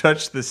sexy if you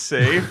touched the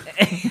safe?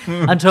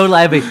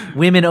 I have a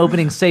women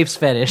opening safes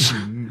fetish.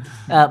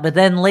 But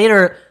then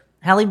later,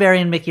 Halle Berry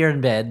and Mickey are in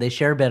bed. They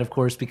share a bed, of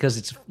course, because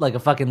it's like a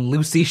fucking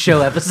Lucy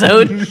show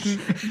episode.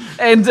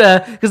 And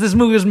because this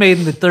movie was made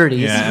in the 30s.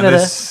 Yeah,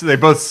 but, they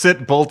both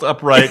sit bolt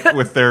upright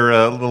with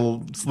their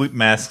little sleep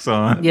masks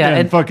on. Yeah,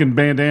 and fucking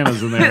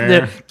bandanas in their hair.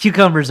 Their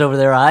cucumbers over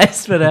their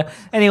eyes. But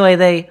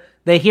anyway,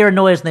 they hear a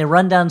noise and they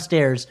run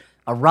downstairs.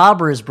 A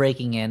robber is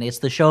breaking in. It's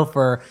the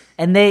chauffeur,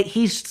 and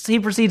he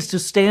proceeds to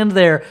stand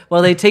there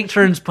while they take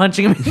turns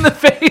punching him in the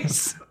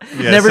face.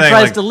 Yeah, never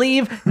tries to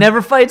leave,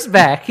 never fights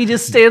back. He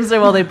just stands there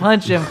while they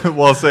punch him.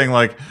 While saying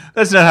like,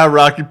 that's not how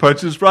Rocky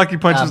punches. Rocky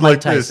punches Mike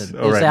like Tyson. this.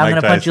 Oh, right, I'm Mike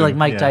going to punch you Tyson. like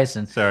Mike Yeah,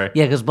 Tyson. Sorry.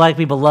 Yeah, because black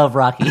people love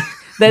Rocky.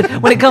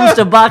 That when it comes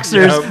to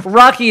boxers,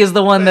 Rocky is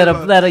the one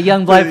that a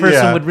young black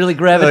person would really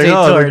gravitate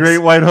towards. The Great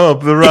White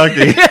Hope, the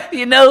Rocky.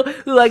 You know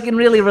who I can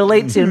really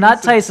relate to?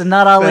 Not Tyson,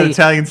 not Ali. The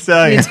Italian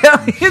Stallion. The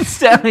Italian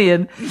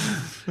Stallion.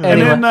 And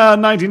in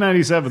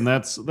 1997,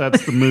 that's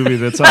the movie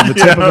that's on the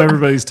tip of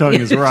everybody's tongue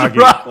is Rocky.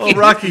 Well,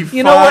 Rocky 5.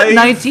 You know what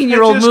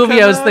 19-year-old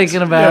movie I was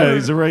thinking about? Yeah,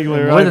 he's a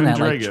regular. More than Ivan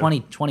that, Drago.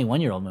 like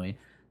 21-year-old movie.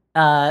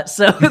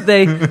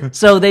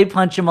 So they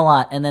punch him a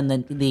lot, and then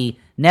the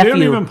nephew. They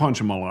don't even punch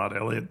him a lot,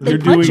 Elliot. They You're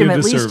punch doing him a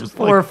at disservice. least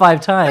 4 or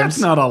 5 times. That's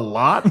not a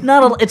lot.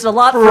 It's a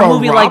lot for a a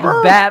movie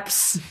robber? like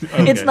Baps.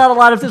 It's not a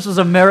lot if this was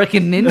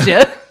American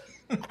Ninja.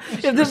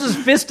 If this was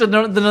Fist of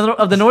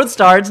the North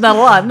Star, it's not a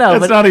lot. No,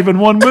 That's not even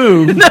one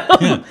move.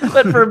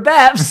 but for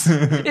Baps,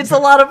 it's a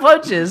lot of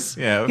punches.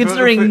 Yeah,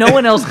 considering no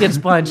one else gets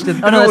punched. Oh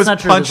no, that's not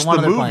true. There's Punch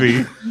one the other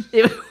movie.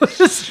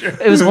 punch.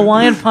 It was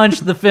Hawaiian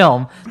Punch, the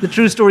film, the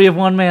true story of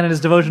one man and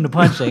his devotion to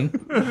punching.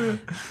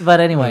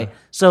 But anyway,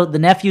 so the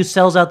nephew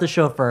sells out the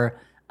chauffeur,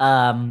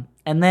 and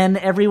then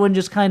everyone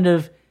just kind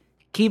of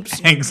keeps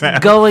Hangs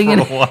out going for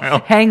and a while.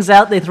 hangs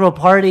out. They throw a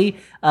party.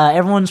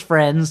 Everyone's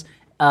friends.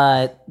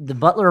 The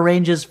butler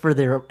arranges for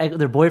their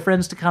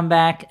boyfriends to come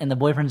back, and the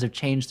boyfriends have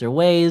changed their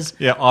ways.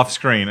 Yeah, off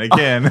screen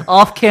again.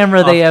 Off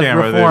camera, they have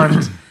Off-camera,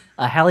 reformed.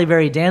 Halle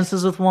Berry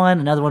dances with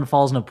one, another one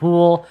falls in a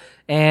pool,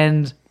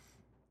 and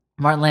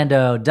Martin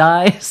Landau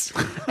dies.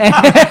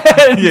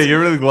 Yeah,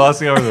 you're really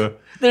glossing over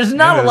the. There's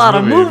not a this lot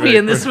of movie, movie right?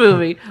 in this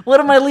movie.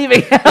 What am I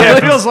leaving out? Yeah, it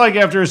feels like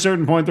after a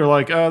certain point, they're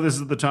like, oh, this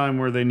is the time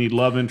where they need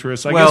love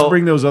interests. I guess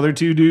bring those other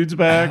 2 dudes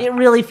back. It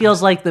really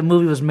feels like the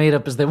movie was made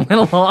up as they went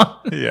along.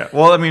 Yeah.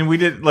 Well, I mean, we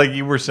did like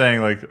you were saying,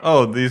 like,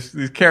 oh, these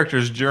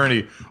characters'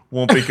 journey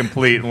won't be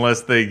complete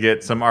unless they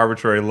get some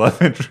arbitrary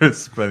love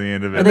interest by the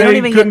end of it. They don't They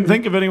even couldn't get-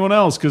 think of anyone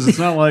else because it's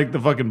not like the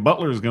fucking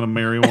butler is going to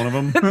marry one of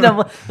them. That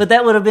No, but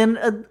that would have been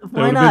would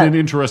why have not? been an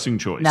interesting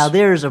choice. Now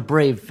there's a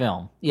brave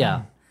film.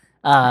 Yeah.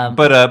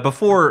 But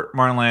before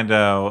Martin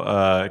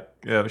Landau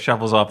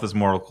shuffles off this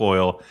mortal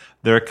coil,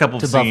 there are a couple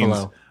of To scenes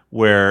Buffalo.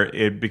 where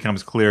it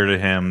becomes clear to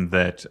him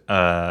that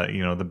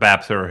the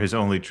Baps are his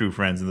only true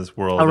friends in this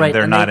world, Oh, right, and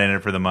they're and not they- in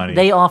it for the money.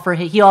 He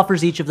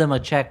offers each of them a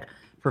check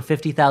for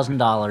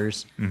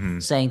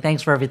 $50,000, saying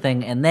thanks for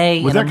everything, and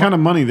With that kind of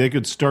money, they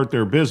could start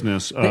their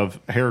business of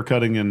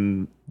haircutting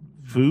and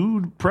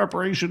food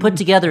preparation. put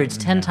together, it's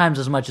 10 times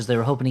as much as they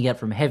were hoping to get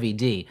from Heavy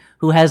D,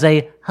 who has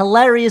a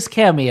hilarious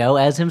cameo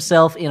as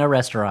himself in a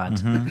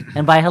restaurant.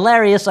 And by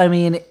hilarious, I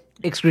mean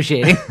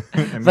excruciating.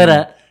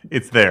 But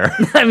it's there.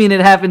 I mean, it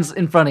happens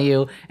in front of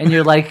you, and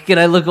you're like, can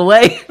I look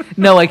away?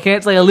 No, I can't.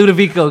 It's like a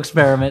Ludovico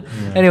experiment.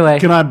 Anyway.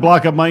 Can I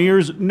block up my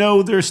ears?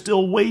 No, they're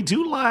still way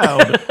too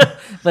loud.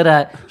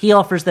 But he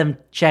offers them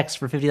checks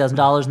for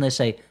 $50,000, and they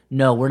say,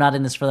 no, we're not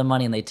in this for the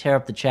money, and they tear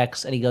up the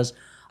checks, and he goes,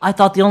 I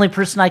thought the only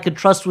person I could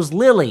trust was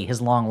Lily,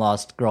 his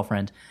long-lost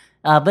girlfriend.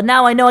 But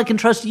now I know I can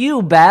trust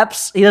you,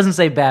 Baps. He doesn't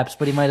say Baps,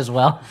 but he might as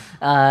well.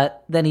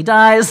 Then he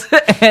dies,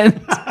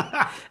 and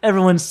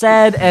everyone's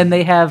sad, and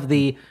they have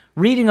the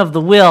reading of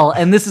the will,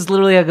 and this is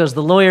literally how it goes.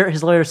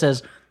 His lawyer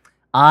says,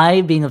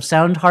 I, being of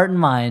sound heart and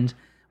mind,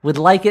 would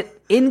like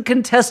it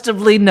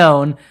incontestably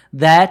known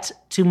that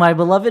to my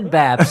beloved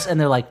Baps, and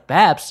they're like,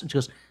 Baps? And she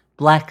goes,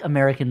 Black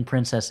American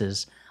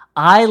princesses.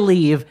 I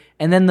leave,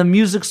 and then the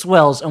music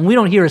swells, and we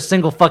don't hear a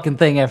single fucking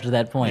thing after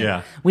that point.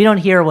 Yeah. We don't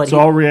hear what It's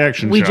all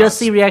reaction We shots. just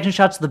see reaction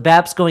shots of the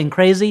Baps going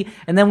crazy,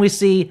 and then we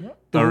see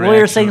the A lawyer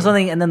reaction. saying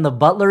something, and then the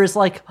butler is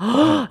like,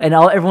 and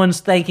everyone's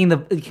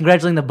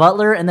congratulating the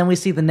butler, and then we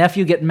see the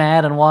nephew get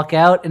mad and walk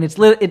out, and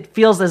it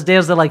feels as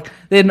damn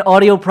they had an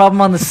audio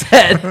problem on the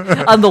set.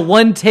 On the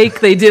one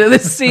take they did of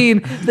this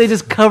scene, they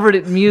just covered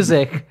it in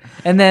music,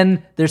 and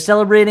then they're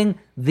celebrating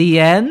the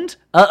end.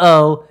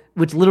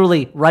 Which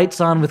literally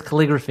writes on with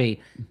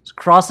calligraphy,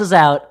 crosses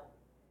out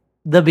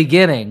the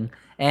beginning.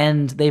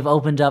 And they've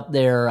opened up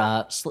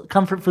their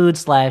comfort food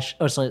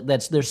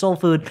that's their soul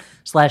food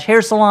 /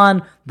 hair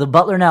salon. The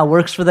butler now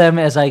works for them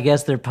as, I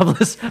guess, their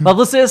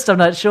publicist. I'm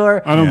not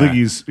sure. I don't think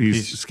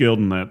he's skilled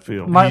in that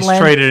field. Martin He's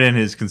traded in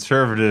his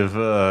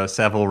conservative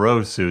Savile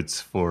Row suits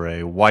for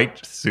a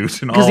white suit,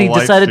 because he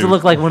decided to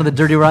look like one of the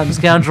dirty, rotten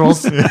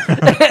scoundrels.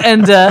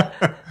 and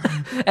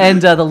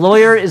the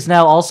lawyer is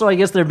now also, I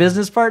guess, their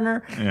business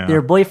partner. Yeah.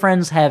 Their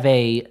boyfriends have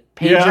a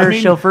pager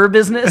chauffeur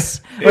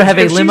business or have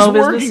a limo she's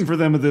business. Working for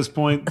them at this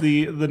point.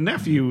 The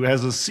nephew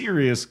has a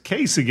serious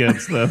case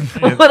against them.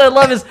 What I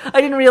love is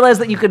I didn't realize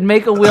that you could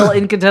make a will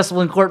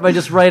incontestable in court by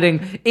just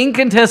writing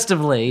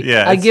incontestably.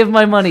 Yeah, I give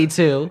my money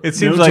to. It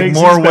seems No like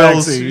more takesies,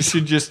 wills backsies.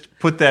 should just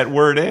put that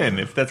word in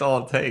if that's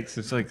all it takes.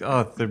 It's like,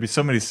 there'd be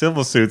so many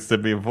civil suits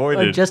that'd be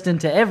avoided. Or just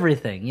into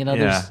everything,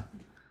 yeah.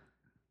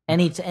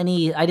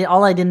 There's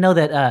all I didn't know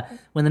that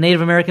when the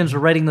Native Americans were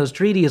writing those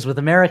treaties with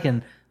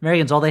Americans,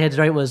 all they had to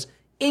write was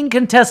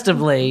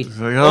incontestably.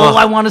 like,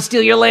 I want to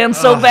steal your land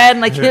so bad,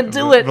 and I can't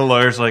do it. The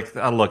lawyer's like,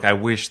 look, I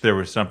wish there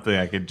was something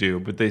I could do,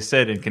 but they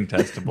said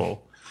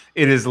incontestable.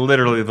 It is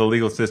literally the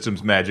legal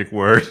system's magic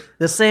word.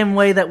 The same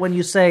way that when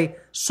you say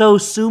 "so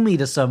sue me"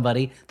 to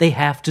somebody, they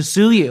have to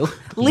sue you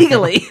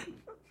legally.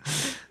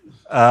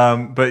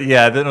 But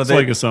yeah, It's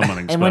like a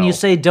summoning spell. And when you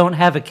say "don't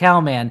have a cow,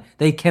 man,"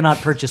 they cannot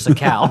purchase a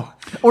cow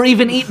or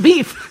even eat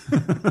beef.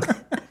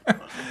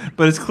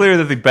 but it's clear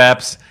that the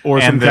BAPS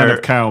or some and kind their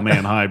of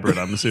cow-man hybrid,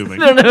 I'm assuming.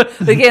 No,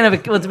 they can't have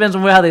a. Well, it depends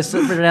on how they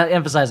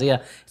emphasize it.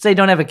 Yeah, say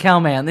don't have a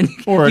cow, man. Then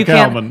Or a you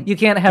cowman. can't. You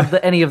can't have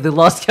any of the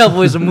Lost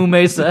Cowboys of Moo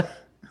Mesa,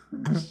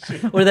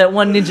 or that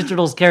one Ninja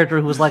Turtles character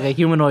who was like a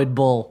humanoid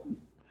bull.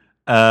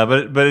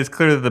 But it's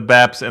clear that the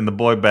BAPS and the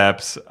boy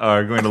BAPS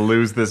are going to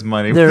lose this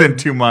money They're within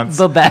 2 months.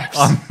 the BAPS.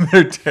 On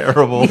their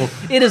terrible.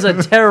 It is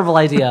a terrible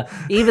idea.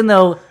 Even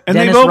though And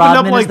Dennis they've opened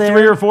Rodman up like is there.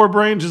 3 or 4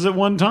 branches at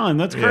one time.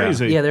 That's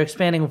crazy. Yeah, they're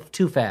expanding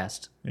too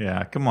fast.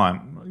 Yeah, come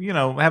on.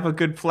 Have a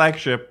good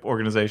flagship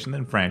organization,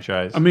 then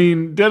franchise. I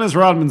mean, Dennis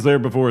Rodman's there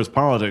before his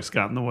politics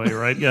got in the way,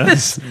 right,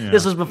 guys?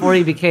 This was before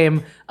he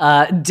became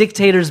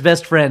dictator's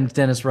best friend,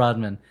 Dennis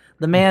Rodman.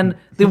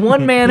 The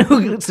one man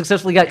who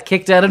successfully got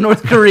kicked out of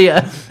North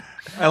Korea.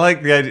 I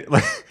like the idea.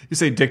 Like, you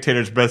say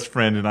dictator's best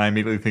friend, and I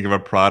immediately think of a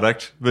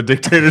product. The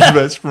dictator's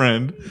best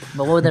friend.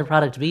 But what would that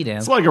product be, Dan?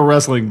 It's like a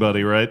wrestling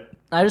buddy, right?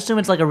 I assume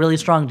it's like a really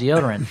strong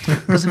deodorant.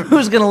 Because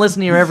who's going to listen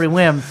to your every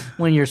whim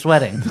when you're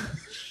sweating?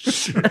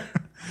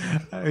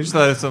 I just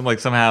thought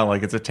it's somehow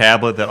it's a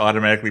tablet that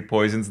automatically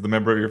poisons the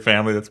member of your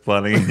family that's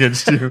plotting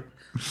against you.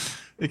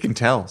 It can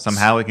tell.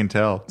 Somehow it can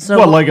tell. So,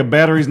 What, like a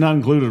batteries not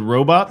included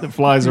robot that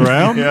flies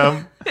around?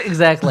 Yeah.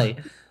 exactly.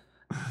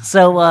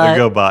 So, A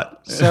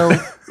GoBot.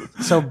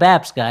 so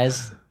BAPS,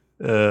 guys.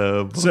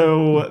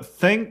 So,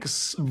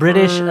 thanks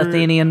British for-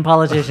 Athenian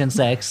politician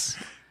sex.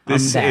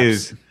 This BAPS.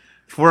 is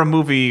for a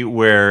movie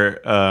where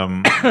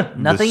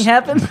Nothing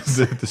happened?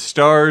 The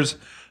stars,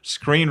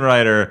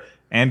 screenwriter,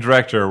 and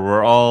director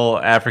were all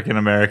African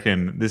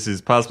American. This is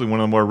possibly one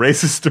of the more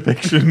racist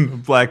depictions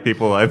of black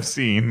people I've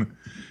seen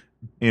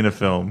in a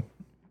film.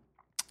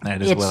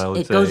 That is what I would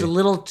say. It goes a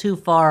little too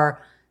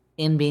far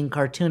in being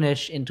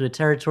cartoonish into a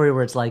territory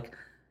where it's like,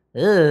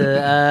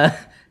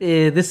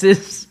 this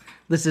is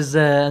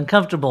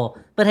uncomfortable.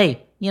 But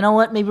hey, you know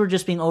what? Maybe we're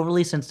just being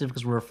overly sensitive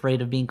because we're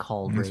afraid of being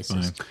called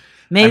racist. fine.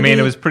 Maybe I mean,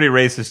 it was pretty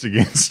racist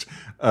against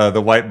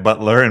the white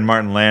butler and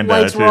Martin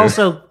Landau, whites too. were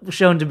also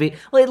shown to be.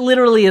 Well, it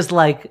literally is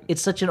like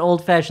it's such an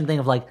old-fashioned thing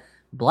of like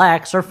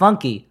blacks are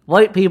funky,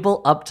 white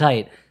people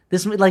uptight.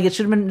 This movie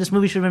should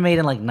have been made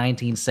in like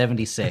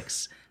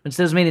 1976.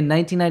 Instead, it was made in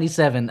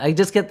 1997. I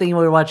just kept thinking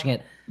while we were watching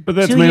it. But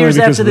that's 2 mainly years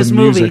because after of the this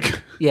movie,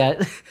 music.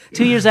 yeah,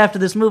 2 years after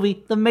this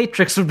movie, The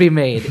Matrix would be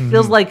made. It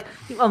feels like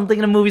I'm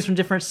thinking of movies from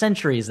different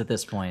centuries at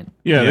this point.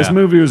 Yeah, this Yeah.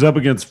 movie was up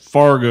against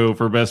Fargo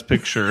for Best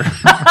Picture. We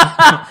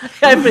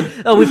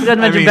forgot to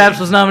mention Babs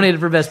was nominated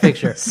for Best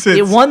Picture.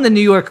 It won the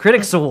New York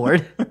Critics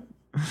Award.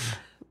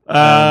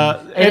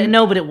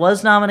 No, but it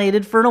was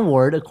nominated for an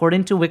award,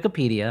 according to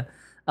Wikipedia.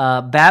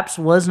 Baps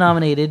was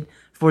nominated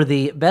for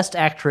the Best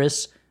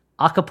Actress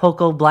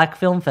Acapulco Black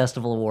Film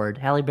Festival Award.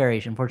 Halle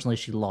Berry, unfortunately,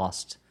 she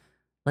lost.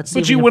 Let's see.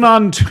 But she went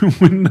on to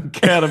win the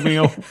Academy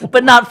Award.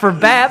 but not for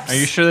Baps. Are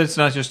you sure that's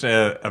not just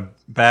a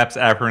BAPS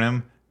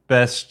acronym?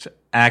 Best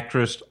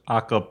Actress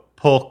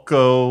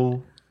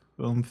Acapulco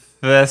Film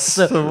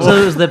Festival.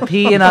 So it was the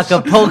P in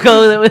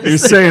Acapulco that was. You're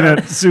saying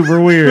it super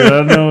weird. I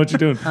don't know what you're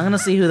doing. I'm gonna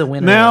see who the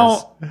winner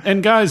was. Now,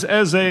 and guys,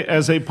 as a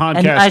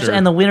podcaster,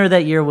 And the winner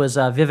that year was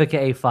Vivica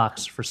A.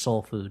 Fox for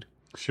Soul Food.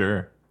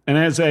 Sure. And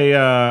as a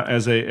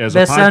Best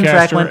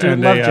soundtrack podcaster went to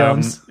and Love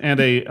Jones. and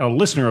a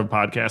listener of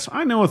podcasts,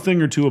 I know a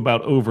thing or two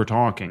about over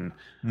talking.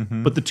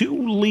 But the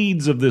two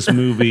leads of this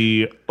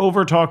movie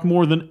overtalk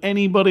more than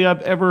anybody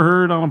I've ever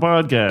heard on a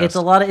podcast.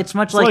 It's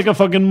much like a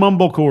fucking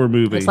mumblecore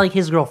movie. It's like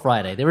His Girl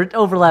Friday. They were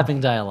overlapping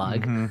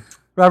dialogue.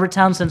 Robert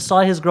Townsend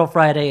saw His Girl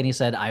Friday and he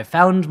said, "I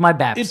found my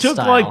Baps It took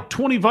style." like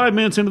 25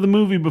 minutes into the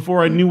movie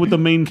before I knew what the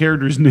main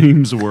characters'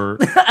 names were.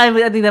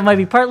 I think that might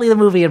be partly the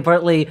movie and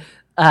partly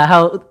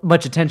how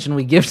much attention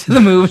we give to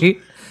the movie.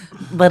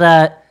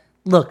 But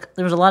look,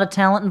 there was a lot of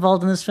talent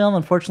involved in this film.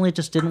 Unfortunately, it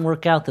just didn't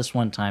work out this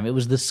one time. It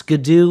was the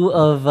skidoo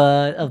of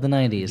the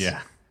 90s.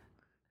 Yeah,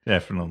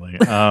 definitely.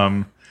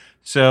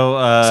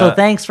 So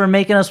thanks for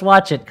making us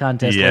watch it,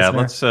 contest listener.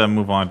 Let's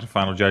move on to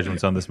final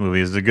judgments on this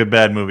movie. Is it a good,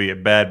 bad movie, a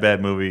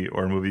bad movie,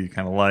 or a movie you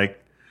kind of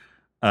like?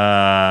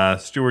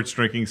 Stuart's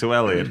drinking, so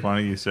Elliott, why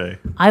don't you say?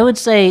 I would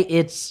say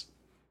it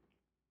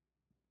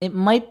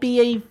might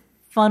be a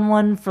fun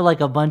one for like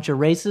a bunch of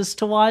racists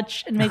to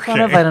watch and make fun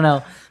of. I don't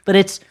know.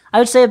 But I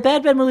would say a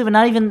bad movie, but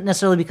not even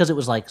necessarily because it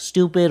was like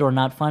stupid or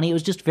not funny. It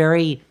was just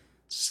very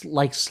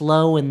like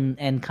slow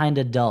and kind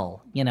of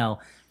dull,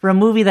 for a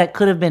movie that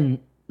could have been,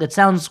 it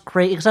sounds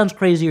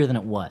crazier than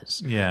it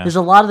was. Yeah. There's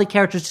a lot of the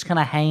characters just kind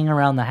of hanging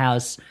around the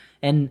house,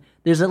 and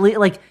there's at least,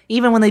 like,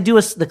 even when they do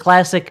the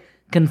classic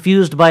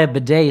confused by a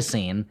bidet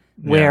scene,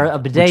 where a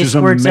bidet which is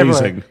squirts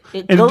amazing.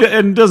 everywhere.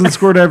 And it doesn't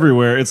squirt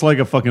everywhere. It's like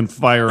a fucking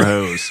fire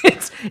hose.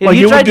 If like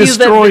you it would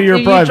destroy your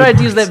if private. you tried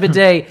to use that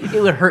bidet,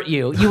 it would hurt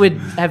you. You would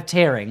have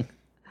tearing.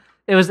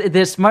 It was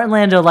this Martin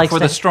Landau likes For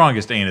the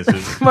strongest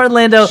anuses. Martin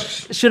Landau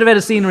should have had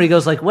a scene where he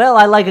goes like, "Well,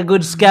 I like a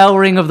good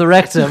scouring of the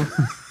rectum."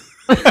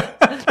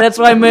 That's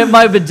why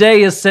my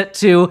bidet is set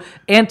to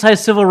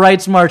anti-civil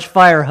rights march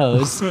fire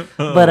hose.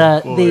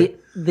 But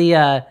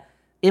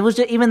it was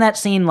just, even that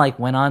scene like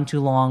went on too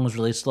long, was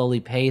really slowly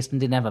paced, and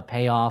didn't have a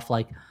payoff.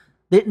 Like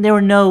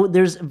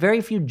there's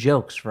very few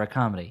jokes for a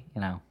comedy,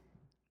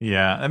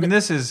 Yeah, I mean,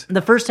 this is...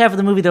 The first half of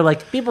the movie, they're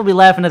like, people be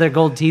laughing at their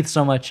gold teeth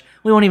so much,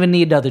 we won't even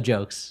need other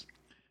jokes.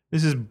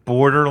 This is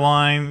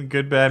borderline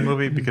good, bad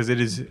movie because it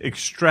is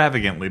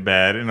extravagantly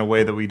bad in a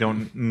way that we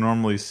don't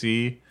normally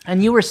see.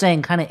 And you were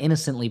saying kind of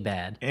innocently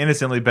bad.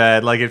 Innocently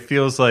bad. Like, it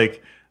feels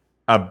like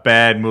a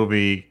bad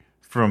movie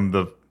from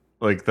the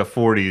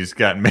 40s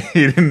got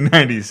made in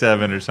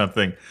 97 or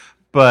something.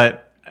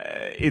 But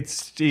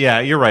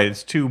you're right.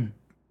 It's too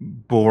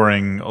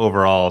boring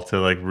overall to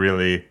like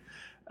really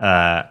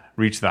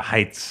reach the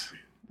heights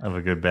of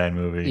a good, bad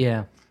movie.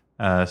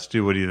 Yeah.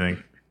 Stu, what do you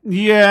think?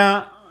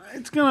 Yeah.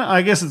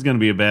 I guess it's gonna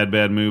be a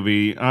bad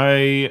movie.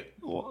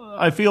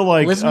 I feel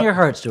like listen to your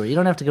heart, Stuart. You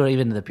don't have to go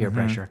even to the peer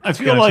pressure. I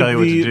feel like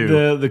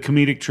the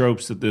comedic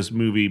tropes that this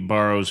movie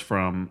borrows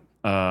from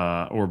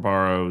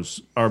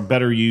are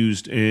better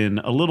used in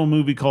a little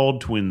movie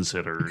called Twin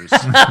Sitters,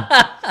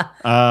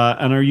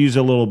 and are used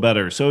a little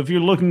better. So if you're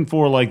looking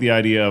for like the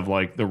idea of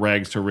like the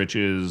rags to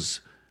riches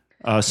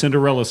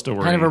Cinderella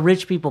story, kind of a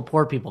rich people,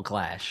 poor people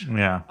clash.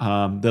 Yeah.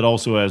 That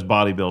also has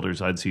bodybuilders.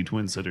 I'd see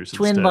Twin Sitters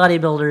Twin instead.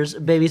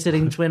 bodybuilders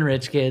babysitting twin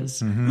rich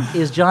kids.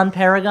 Is John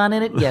Paragon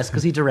in it? Yes,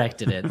 because he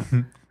directed it.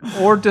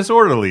 Or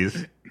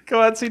Disorderlies.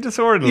 Go out and see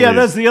Disorderlies. Yeah,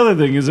 that's the other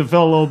thing, is it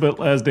felt a little bit,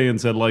 as Dan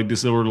said, like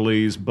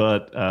Disorderlies,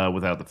 but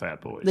without the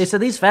fat boys. They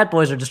said, these fat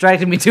boys are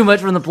distracting me too much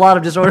from the plot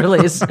of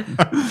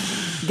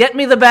Disorderlies. Get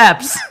me the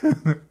Baps.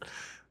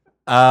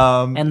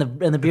 And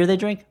the beer they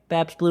drink?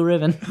 Baps Blue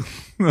Ribbon.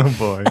 Oh,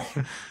 boy.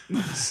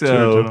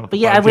 So, but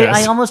yeah,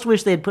 I almost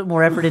wish they had put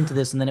more effort into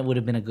this, and then it would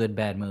have been a good,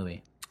 bad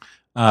movie.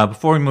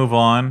 Before we move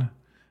on,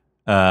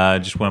 I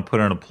just want to put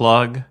in a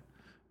plug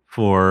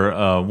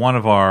for one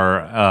of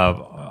our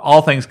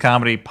All Things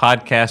Comedy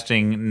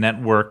podcasting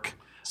network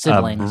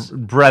siblings,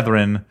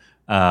 brethren,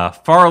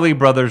 Farley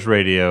Brothers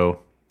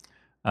Radio,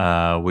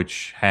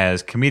 which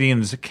has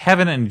comedians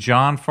Kevin and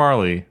John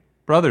Farley,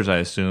 brothers, I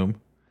assume,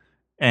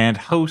 and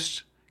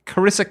host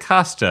Carissa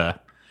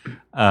Costa,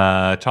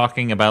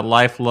 talking about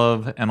life,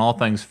 love, and all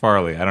things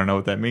Farley. I don't know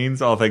what that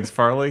means, all things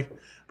Farley.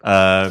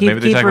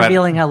 Keep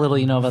revealing how little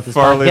you know about this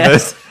Farley,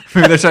 podcast.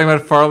 Maybe they're talking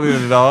about Farley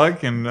the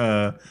dog and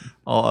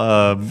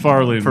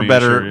Farley for and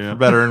better, Nature, yeah. for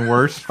better and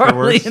worse.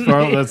 Farley for worse.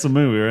 Farley, that's the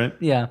movie, right?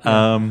 Yeah.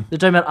 They're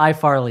talking about I,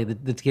 Farley,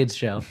 the kids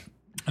show.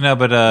 No,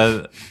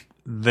 but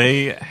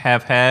they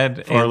have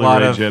had Farley a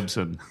lot Ray of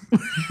Jepsen,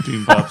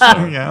 Team Pop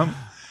Star. yeah.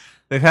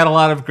 They've had a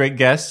lot of great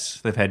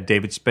guests. They've had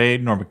David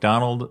Spade, Norm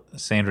Macdonald,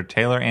 Sandra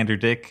Taylor, Andrew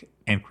Dick,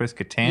 and Chris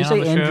Kattan. You say on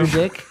the Andrew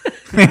show. Dick?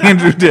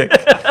 Andrew Dick.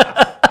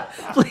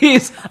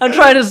 Please, I'm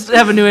trying to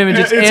have a new image.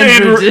 It's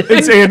Andrew Dick.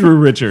 It's Andrew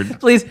Richard.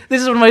 Please,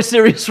 this is one of my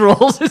serious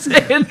roles. It's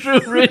Andrew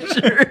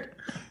Richard.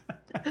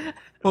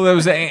 Well, that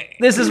was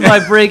This is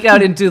my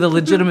breakout into the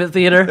legitimate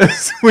theater.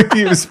 when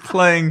he was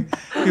playing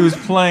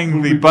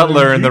the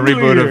butler in the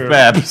reboot of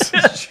Babs.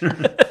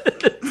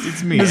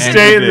 It's me,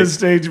 The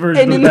stage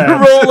version And of in the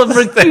that. role of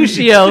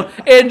Mercutio,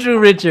 Andrew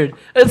Richard.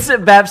 It's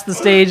Babs the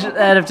stage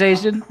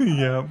adaptation.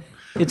 Yeah.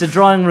 It's a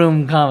drawing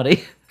room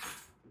comedy.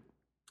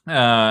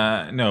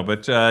 No,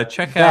 but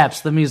check out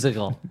Babs the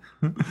musical.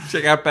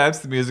 check out Babs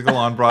the musical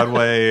on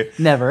Broadway.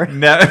 Never.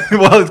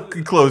 Well,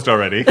 it's closed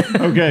already.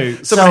 Okay.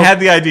 Someone had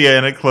the idea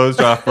and it closed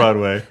off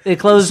Broadway. It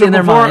closed So in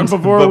their before- minds.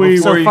 before But we-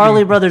 before So you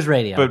Farley can- Brothers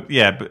Radio. But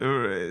yeah,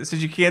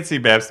 since you can't see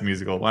Babs the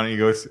musical, why don't you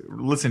go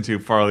listen to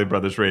Farley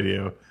Brothers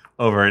Radio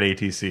over at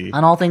ATC.com.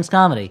 On All Things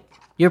Comedy.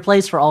 Your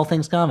place for All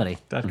Things Comedy.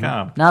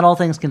 Not All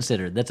Things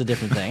Considered. That's a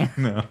different thing.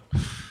 No.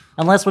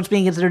 Unless what's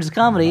being considered is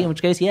comedy, in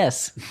which case,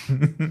 yes.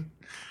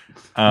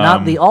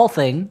 Not the all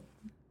thing.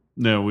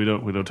 No, we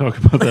don't talk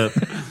about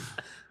that.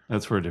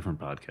 That's for a different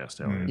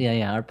podcast, Elliott.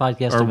 Yeah, our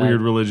podcast. Our about-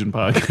 weird religion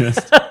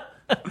podcast.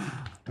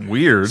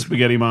 Weird.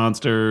 Spaghetti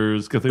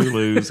monsters,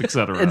 Cthulhu's,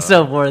 etc. and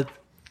so forth.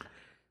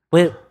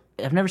 Wait,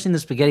 I've never seen the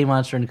Spaghetti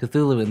Monster and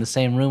Cthulhu in the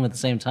same room at the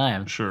same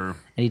time. Sure.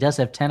 And he does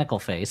have tentacle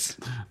face.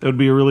 That would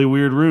be a really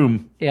weird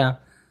room. Yeah.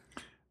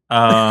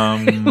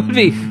 It would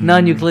be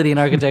non-Euclidean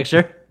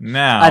architecture.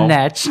 Now A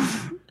natch.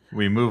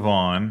 we move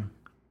on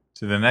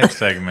to the next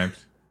segment,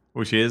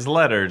 which is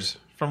letters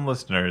from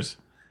listeners.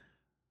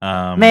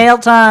 Mail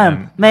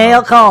time.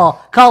 Mail call.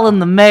 Call in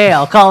the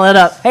mail. Call it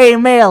up. Hey,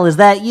 mail, is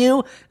that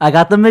you? I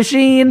got the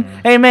machine.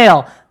 Hey,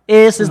 mail.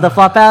 This is the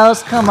Flop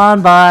House. Come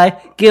on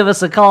by. Give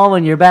us a call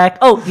when you're back.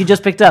 Oh, you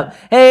just picked up.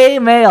 Hey,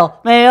 mail.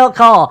 Mail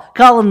call.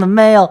 Call in the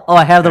mail. Oh,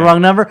 I have the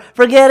wrong number.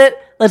 Forget it.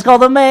 Let's call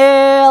the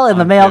mail in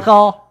the mail Okay.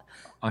 call.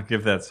 I'll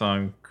give that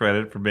song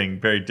credit for being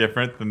very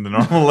different than the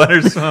normal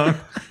letter song.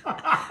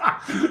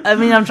 I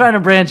mean, I'm trying to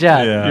branch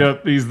out. Yeah.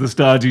 Yep, he's the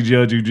stodgy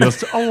judge who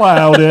just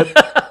allowed it.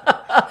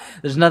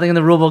 There's nothing in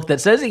the rule book that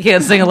says he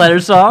can't sing a letter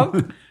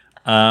song.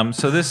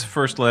 So this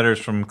first letter is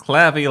from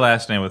Clavy,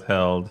 last name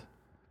withheld,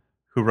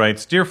 who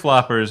writes, Dear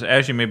Floppers,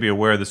 as you may be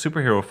aware, the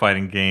superhero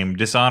fighting game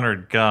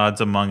Dishonored Gods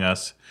Among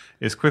Us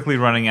is quickly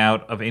running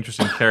out of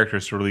interesting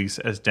characters to release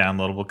as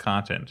downloadable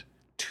content.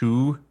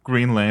 2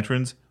 Green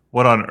Lanterns?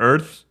 What on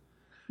earth?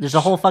 There's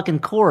a whole fucking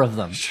core of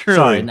them. Surely.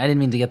 Sorry, I didn't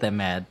mean to get that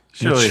mad.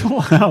 Surely.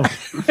 Chill out.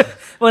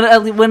 When are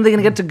they going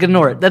to get to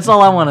Gnort? That's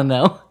all I want to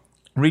know.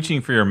 Reaching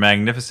for your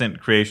magnificent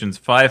creations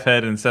 5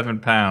 head and 7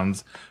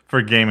 pounds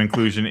for game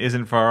inclusion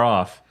isn't far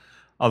off.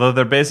 Although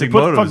their basic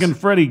Put motives... fucking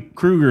Freddy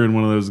Krueger in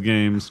one of those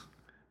games,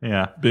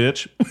 Yeah.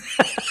 bitch.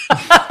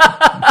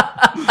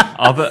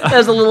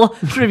 As a little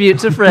tribute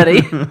to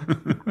Freddie.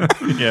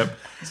 Yep.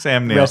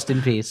 Sam Neill. Rest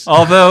in peace.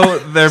 Although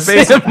their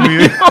basic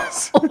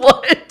moves...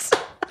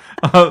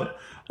 What?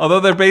 Although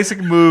their basic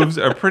moves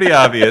are pretty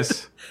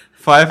obvious,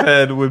 5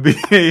 head would be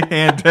a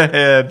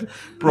hand-to-head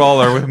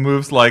brawler with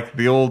moves like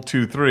the old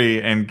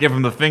 2-3 and give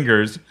him the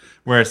fingers,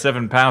 whereas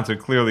 7 pounds would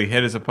clearly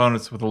hit his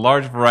opponents with a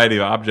large variety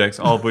of objects,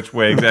 all of which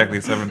weigh exactly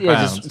 7 Yeah,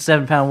 pounds. just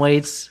 7-pound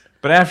weights,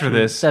 But after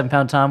this,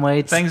 7-pound Tom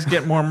weights. things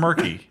get more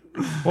murky.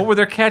 What would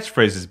their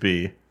catchphrases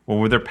be? What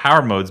would their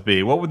power modes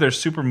be? What would their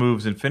super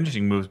moves and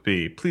finishing moves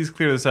be? Please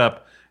clear this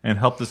up and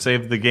help to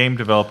save the game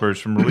developers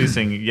from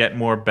releasing yet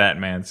more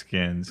Batman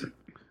skins.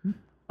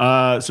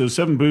 So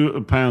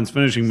 7 pounds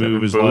finishing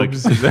move is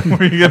Boobs? like, Is that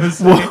what you're gonna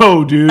say?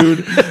 whoa, dude.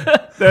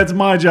 That's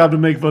my job to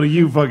make fun of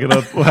you fucking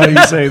up how you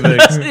say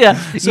things. Yeah,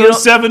 So you know,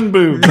 7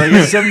 boobs. I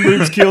guess 7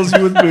 boobs kills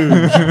you with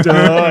boobs.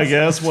 Duh, I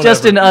guess. Whatever.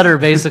 just an utter,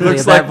 basically.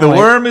 Looks at like that the point.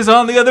 worm is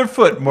on the other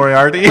foot,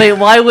 Moriarty. Wait,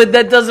 why would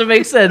that? Doesn't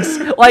make sense.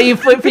 Why are you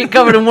feet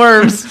covered in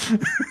worms?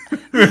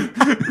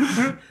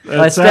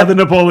 That's how the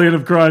Napoleon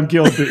of crime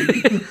killed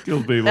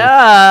people.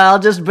 I'll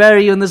just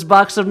bury you in this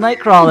box of night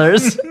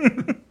crawlers.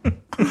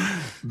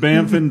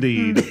 Bamf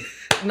indeed.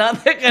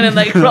 Not that kind of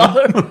night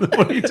crawler.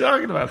 What are you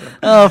talking about?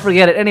 Oh,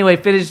 forget it. Anyway,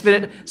 finish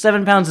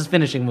 7 pounds is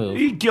finishing move.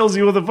 He kills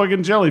you with a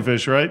fucking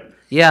jellyfish, right?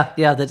 Yeah,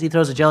 he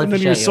throws a And jellyfish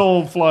then your at you.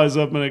 soul flies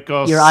up and it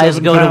costs Your eyes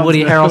 7 go to pounds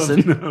Woody now.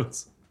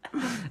 Harrelson.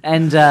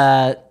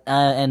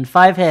 And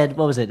 5 head,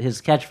 what was it?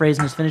 His catchphrase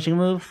and his finishing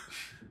move?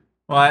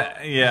 Well,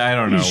 I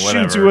don't know. He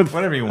Whatever. shoots you with-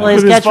 Whatever you Well, want.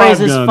 his With his catchphrase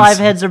 5 is guns. 5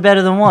 heads are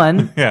better than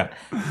one. Yeah.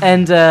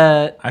 And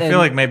I feel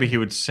like maybe he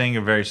would sing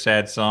a very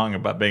sad song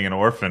about being an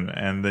orphan,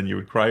 and then you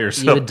would cry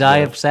yourself. you would die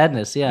to of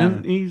sadness. Yeah.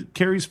 And he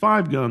carries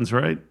 5 guns,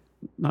 right?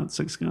 Not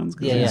 6 guns,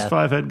 because Yeah, he's yeah.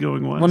 5 head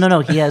going west. Well, no,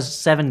 he has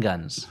 7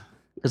 guns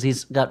because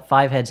he's got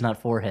 5 heads, not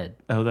 4 head.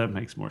 Oh, that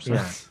makes more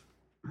sense.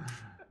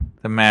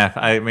 The math.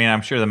 I mean,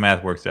 I'm sure the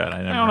math works out.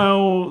 I don't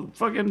know.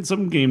 Fucking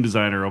some game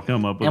designer will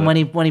come up with And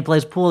it. when he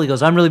plays pool, he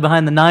goes, "I'm really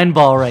behind the 9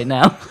 ball right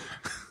now."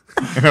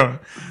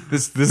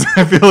 This.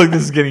 I feel like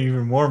this is getting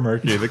even more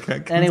murky.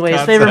 Anyway,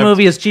 his favorite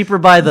movie is Cheaper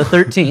by the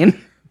 13.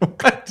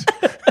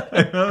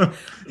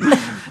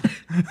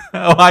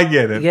 Oh, I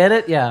get it. You get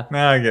it? Yeah.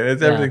 Now I get it.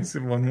 It's Yeah. everything's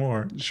in one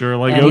more. Sure,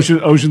 like And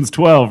Ocean's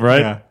 12,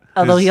 right? Yeah.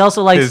 Although he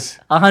also likes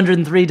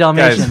 103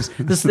 Dalmatians. Guys.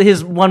 This is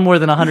his one more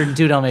than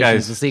 102 Dalmatians,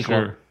 Guys, the sequel.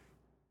 sure.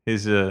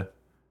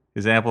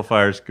 His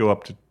amplifiers go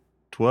up to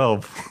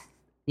 12.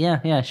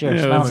 Yeah, sure.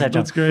 Yeah, Spinal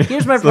that's Tap. great.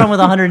 Here's my problem with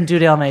 102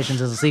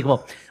 Dalmatians as a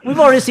sequel. We've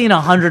already seen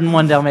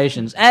 101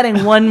 Dalmatians.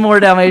 Adding one more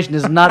Dalmatian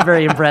is not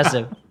very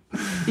impressive.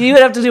 You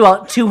would have to do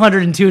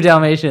 202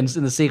 Dalmatians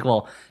in the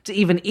sequel to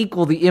even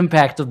equal the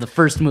impact of the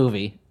first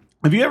movie.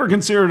 Have you ever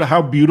considered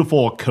how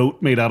beautiful a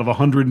coat made out of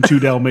 102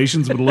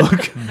 Dalmatians would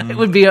look? It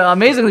would be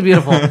amazingly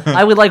beautiful.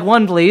 I would like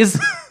one, please.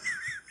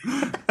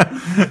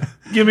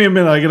 Give me a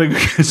minute. I gotta go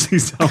get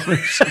these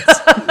Dalmatians.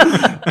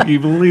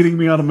 Keep leading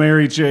me on a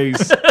merry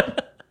chase.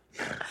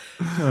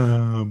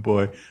 Oh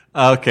boy.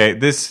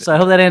 Okay, So I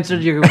hope that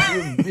answered your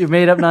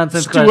made up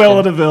nonsense question.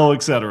 Stuella Deville,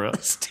 etc.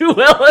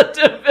 Stuella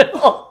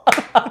Deville.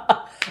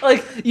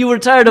 Like you were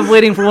tired of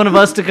waiting for one of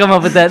us to come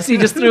up with that, so you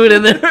just threw it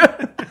in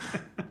there.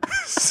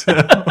 So,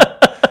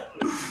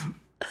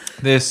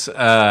 this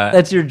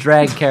that's your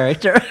drag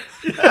character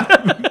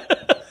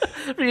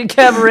for your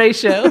cabaret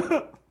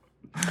show.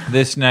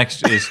 This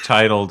next is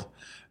titled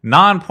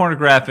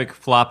 "Non-Pornographic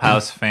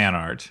Flophouse Fan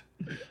Art."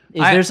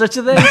 Is there such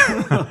a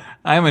thing?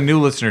 I am a new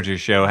listener to your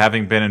show,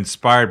 having been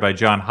inspired by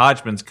John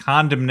Hodgman's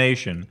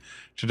condemnation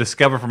to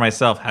discover for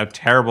myself how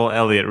terrible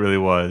Elliott really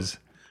was.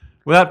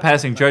 Without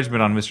passing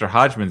judgment on Mr.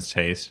 Hodgman's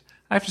taste,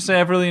 I have to say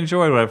I've really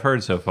enjoyed what I've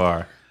heard so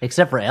far.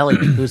 Except for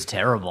Elliott, who's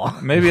terrible.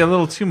 Maybe a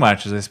little too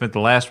much, as I spent the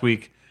last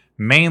week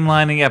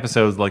mainlining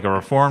episodes like a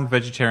reformed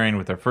vegetarian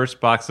with their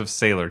first box of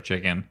Sailor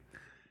chicken.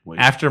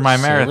 After my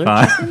Sailor?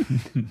 Marathon,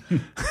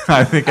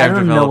 I think I I've don't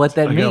developed... know what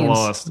that I got means.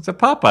 lost. It's a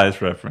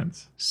Popeyes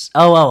reference.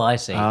 Oh, I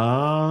see.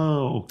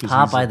 Oh. 'cause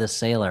Popeye the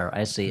Sailor.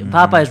 I see.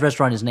 Popeye's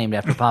restaurant is named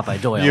after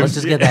Popeye Doyle. Let's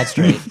just get that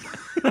straight.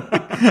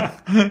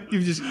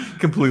 You've just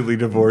completely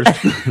divorced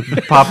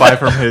Popeye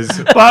from his...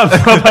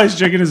 Popeye's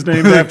chicken is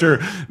named after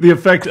the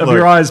effect of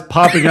your eyes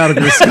popping out of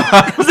your skull.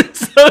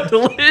 It's so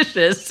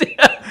delicious.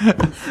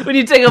 When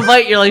you take a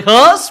bite, you're like,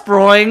 huh?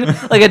 Sproing.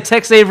 Like a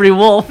Tex Avery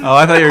wolf. Oh,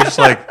 I thought you were just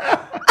like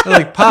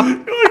Pop...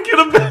 Get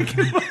him back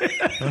in my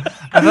head.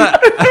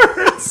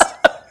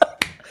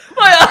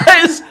 My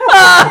eyes.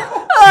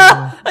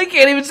 I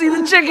can't even see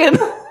the chicken.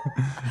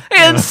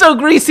 And it's so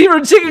greasy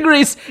from chicken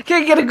grease.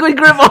 Can't get a good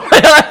grip on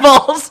my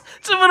eyeballs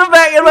to put them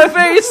back in my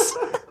face.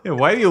 Yeah,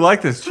 why do you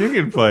like this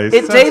chicken place?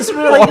 It Sounds tastes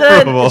really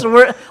horrible.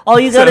 good. All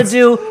you got to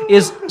do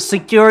is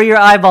secure your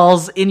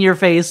eyeballs in your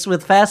face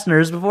with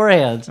fasteners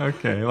beforehand.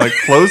 Okay, like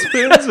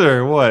clothespins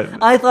or what?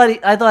 I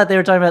thought they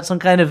were talking about some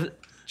kind of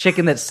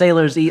chicken that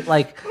sailors eat,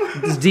 like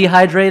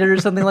dehydrated or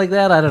something like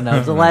that. I don't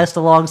know. To last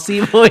a long sea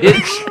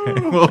voyage.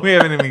 Well, we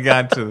haven't even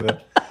got to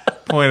the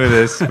point of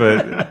this,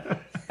 but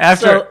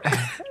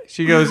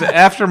she goes,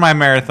 after my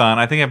marathon,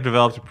 I think I've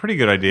developed a pretty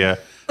good idea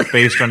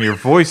based on your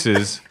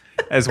voices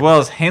as well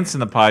as hints in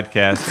the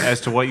podcast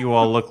as to what you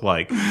all look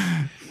like.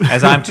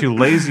 As I'm too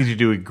lazy to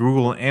do a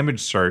Google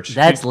image search.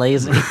 That's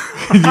lazy.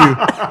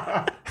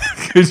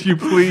 Could you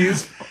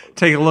please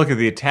take a look at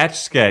the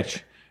attached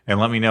sketch and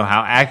let me know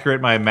how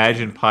accurate my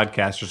imagined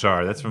podcasters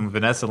are? That's from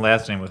Vanessa,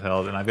 last name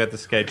withheld, and I've got the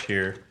sketch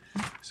here.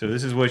 So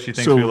this is what she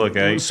thinks we look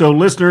like. So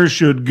listeners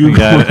should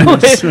Google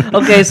it.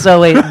 Okay, so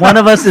wait, one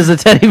of us is a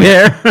teddy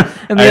bear,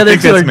 and the other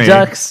two are me.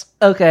 ducks.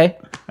 Okay,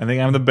 I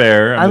think I'm the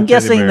bear. I'm the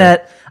guessing teddy bear.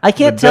 that I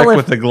can't the tell duck if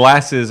with the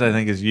glasses, I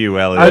think, is you,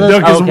 Elliott. The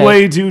duck is okay.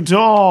 way too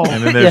tall.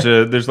 And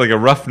then there's like a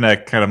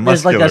roughneck kind of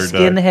there's muscular like a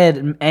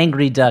skinhead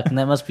angry duck, and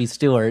that must be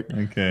Stuart.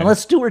 Okay.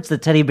 Unless Stuart's the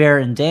teddy bear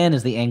and Dan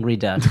is the angry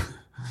duck.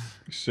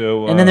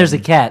 So, and then there's a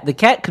cat. The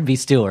cat could be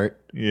Stuart.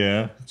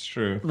 Yeah, it's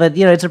true. But,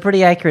 it's a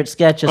pretty accurate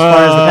sketch as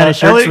far as the kind of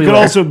shirts Elliott we could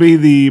wear. also be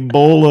the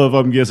bowl of,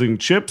 I'm guessing,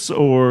 chips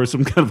or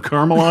some kind of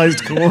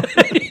caramelized corn.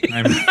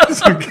 I'm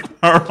some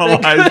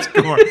caramelized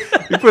corn.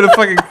 You put a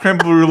fucking creme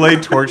brulee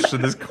torch to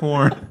this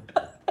corn.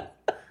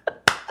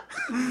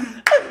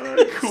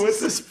 Quit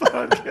this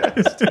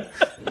podcast.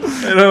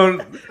 I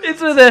don't.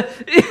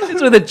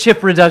 It's with a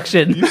chip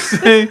reduction. You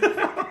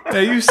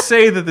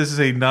say that this is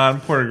a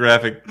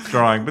non-pornographic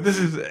drawing, but this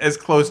is as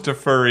close to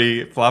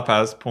furry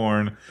flophouse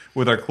porn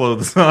with our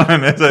clothes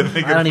on as I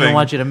think. I don't even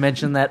want you to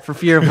mention that for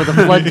fear of the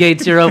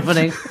floodgates you're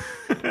opening.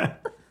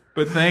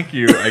 But thank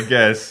you, I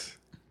guess.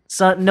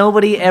 So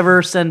nobody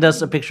ever send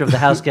us a picture of the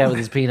Housecat with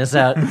his penis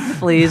out,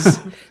 please.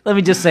 Let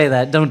me just say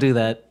that. Don't do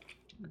that.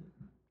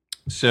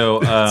 So,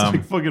 It's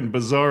like fucking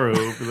Bizarro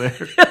over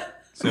there.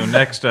 so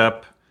next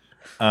up.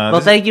 Well,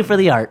 thank you for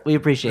the art. We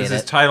appreciate This it.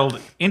 is titled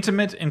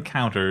 "Intimate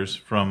Encounters"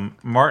 from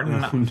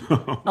Martin.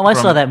 Oh, I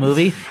saw that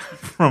movie.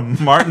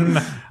 From Martin,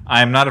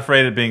 I am not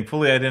afraid of being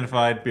fully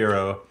identified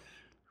Bureau,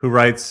 who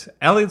writes,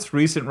 Elliott's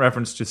recent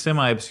reference to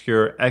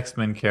semi-obscure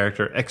X-Men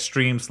character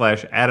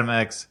Extreme/Adam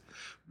X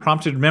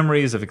prompted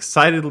memories of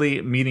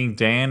excitedly meeting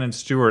Dan and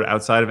Stuart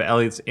outside of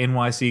Elliott's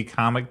NYC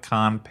Comic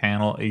Con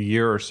panel a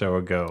year or so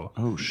ago.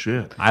 Oh,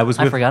 shit. I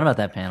forgot about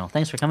that panel.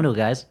 Thanks for coming to it,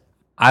 guys.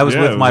 I was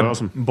Yeah, with it my was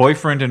awesome.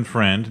 boyfriend and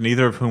friend,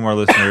 neither of whom are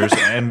listeners,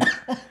 and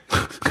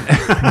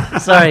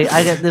Sorry,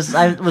 I got this.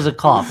 It was a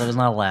cough. It was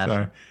not a laugh.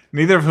 sorry,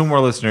 neither of whom were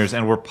listeners,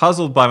 and were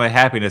puzzled by my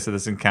happiness at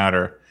this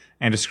encounter,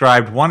 and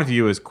described one of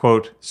you as,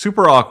 quote,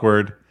 super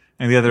awkward,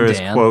 and the other as,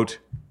 Dan. quote,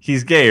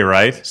 he's gay,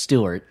 right?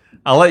 Stuart.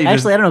 I'll let you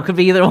Actually, I don't know. It could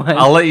be either one.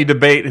 I'll let you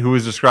debate who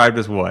was described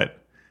as what.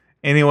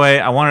 Anyway,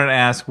 I wanted to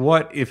ask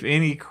what, if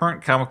any,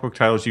 current comic book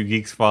titles you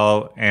geeks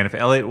follow, and if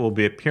Elliott will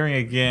be appearing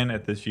again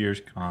at this year's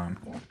con.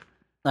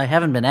 I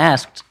haven't been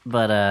asked,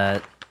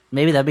 but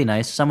maybe that'd be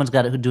nice. Someone's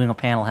got it who doing a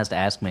panel has to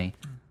ask me.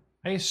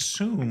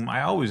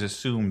 I always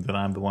assume that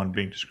I'm the one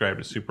being described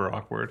as super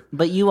awkward.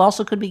 But you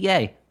also could be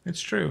gay.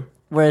 It's true.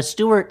 Whereas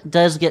Stuart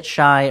does get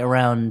shy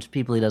around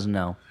people he doesn't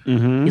know.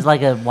 Mm-hmm. He's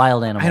like a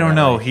wild animal. I don't that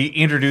know. way. He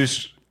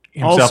introduced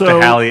himself Also-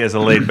 to Halle as a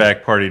laid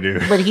back party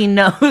dude. But he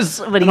knows.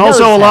 But he And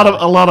also, knows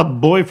a lot Halle.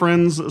 of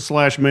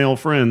boyfriends / male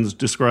friends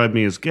describe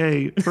me as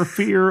gay for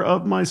fear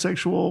of my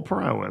sexual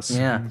prowess.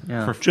 Yeah,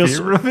 yeah. For Just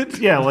fear of it?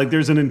 Yeah, like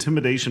there's an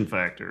intimidation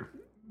factor.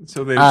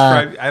 So they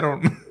describe. I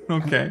don't.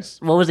 Okay.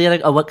 What was the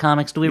other? Oh, what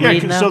comics do we Yeah,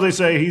 read now? so they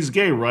say he's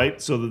gay,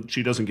 right? So that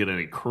she doesn't get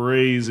any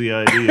crazy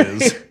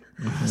ideas.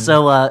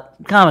 So,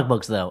 comic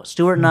books though.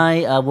 Stuart and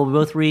I will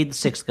both read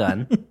Sixth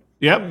Gun.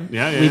 Yep.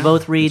 Yeah. We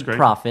both That's read great.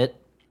 Prophet.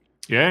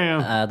 Yeah.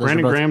 those are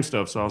Brandon both- Graham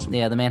stuff's awesome.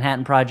 Yeah, the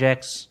Manhattan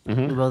Projects. We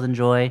both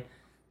enjoy.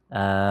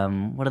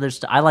 What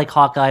others? I like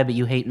Hawkeye, but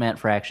you hate Matt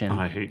Fraction.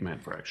 I hate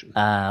Matt Fraction.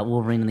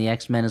 Wolverine and the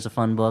X-Men is a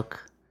fun book.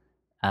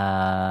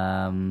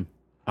 I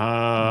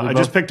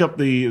just picked up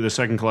the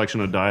second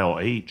collection of Dial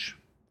H,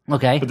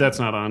 Okay. but that's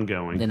not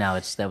ongoing. No,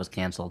 that was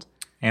canceled.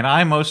 And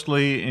I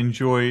mostly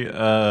enjoy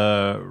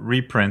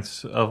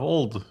reprints of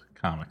old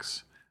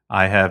comics.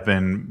 I have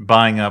been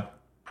buying up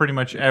pretty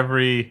much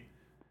every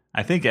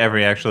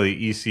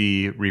actually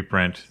EC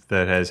reprint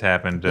that has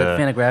happened.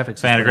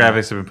 Fantagraphics.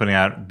 Fantagraphics have been putting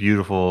out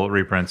beautiful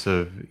reprints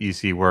of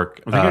EC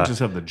work. I think I just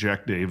have the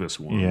Jack Davis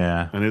one.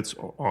 Yeah. And it's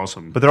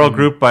awesome. But they're all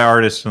grouped by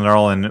artists, and they're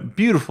all in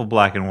beautiful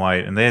black and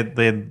white. And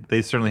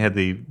they certainly had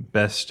the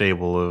best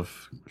stable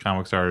of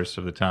comics artists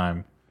of the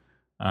time.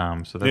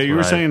 So that's you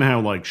were saying how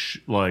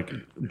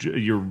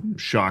you're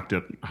shocked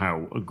at how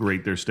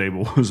great their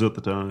stable was at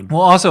the time.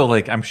 Well, also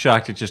I'm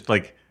shocked at just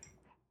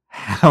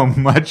how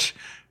much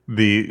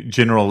the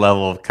general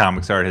level of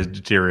comics art has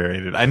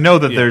deteriorated. I know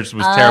that theirs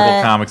was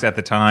terrible comics at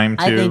the time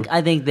too.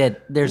 I think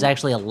that there's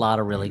actually a lot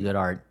of really good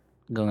art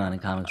going on in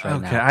comics right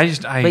now.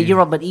 Okay, But you're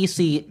right. But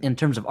EC in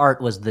terms of art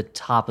was the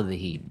top of the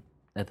heap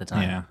at the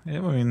time. yeah.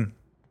 I mean,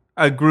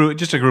 a group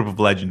of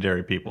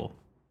legendary people.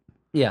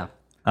 Yeah.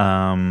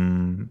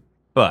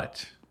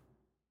 But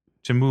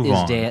to move Is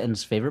on,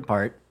 Dan's favorite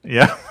part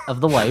yeah.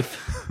 of the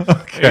wife.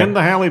 Okay. And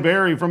the Halle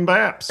Berry from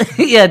Baps.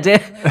 Yeah,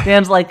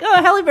 Dan's like,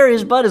 oh, Halle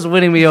Berry's butt is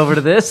winning me over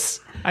to this.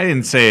 I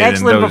didn't say it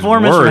Excellent in those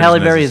performance from words Halle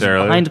Berry's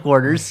necessarily.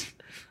 hindquarters.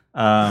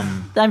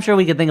 I'm sure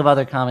we could think of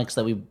other comics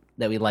that we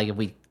like if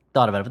we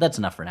thought about it, but that's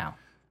enough for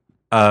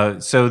now.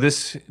 So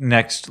this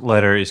next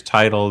letter is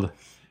titled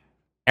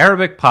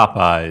Arabic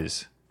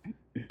Popeyes.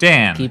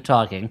 Dan, Keep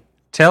talking,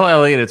 tell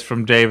Elliott it's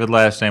from David,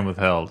 last name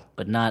withheld.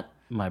 but not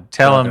my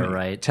Tell brother, him,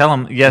 right? Tell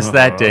him, yes,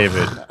 that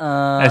David.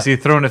 Has he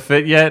thrown a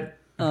fit yet?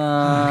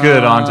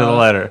 Good, on to the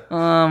letter.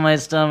 Oh, my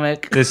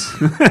stomach. This,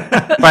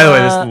 by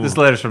the way, this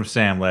letter's from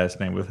Sam, last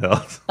name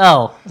withheld.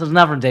 Oh, so it's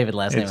not from David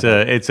last name.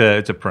 It's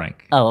a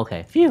prank. Oh,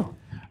 okay. Phew.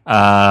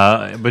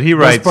 But he Best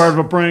writes. part of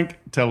a prank,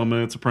 tell him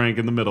it's a prank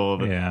in the middle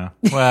of it. Yeah.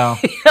 Well,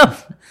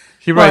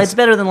 he Well, writes. it's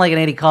better than like an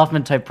Andy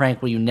Kaufman type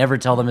prank where you never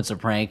tell them it's a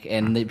prank,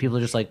 and people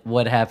are just like,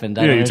 "What happened?"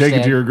 I Yeah, don't you take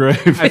it understand." to your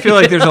grave. I feel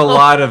like there's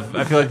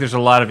a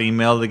lot of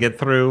email to get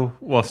through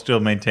while still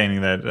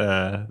maintaining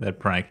that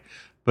prank.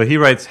 But he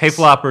writes, "Hey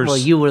floppers." Well,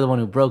 you were the one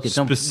who broke it.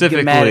 Don't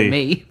get mad at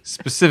me.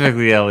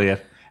 Specifically,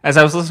 Elliott. As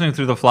I was listening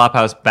through the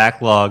Flophouse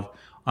backlog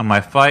on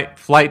my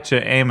flight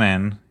to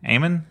Amen.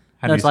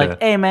 How do No, you it's say like,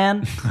 that? "Hey,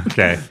 man."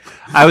 Okay.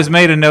 I was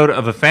made a note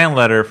of a fan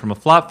letter from a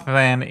flop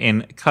fan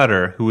in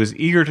Qatar who was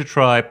eager to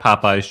try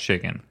Popeye's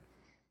chicken.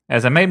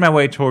 As I made my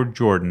way toward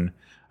Jordan,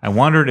 I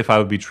wondered if I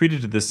would be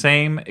treated to the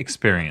same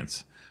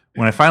experience.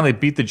 When I finally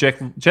beat the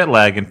jet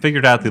lag and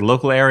figured out the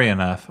local area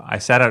enough, I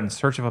set out in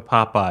search of a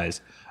Popeye's.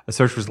 A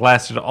search was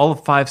lasted all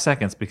of 5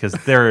 seconds because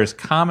they're as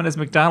common as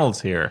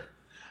McDonald's here.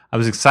 I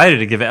was excited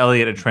to give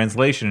Elliott a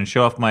translation and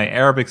show off my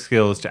Arabic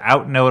skills to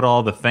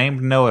out-know-it-all the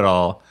famed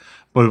know-it-all,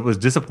 but was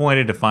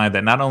disappointed to find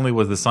that not only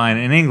was the sign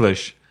in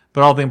English,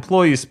 but all the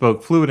employees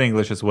spoke fluent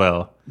English as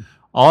well.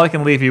 All I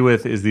can leave you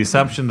with is the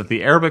assumption that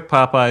the Arabic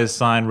Popeyes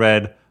sign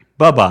read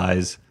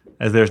Bubeyes,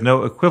 as there's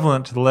no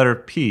equivalent to the letter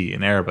P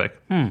in Arabic.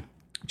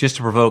 Just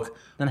to provoke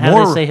Then how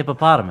do they say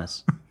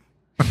hippopotamus?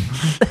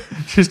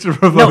 Just to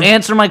provoke. No,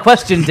 answer my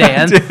question,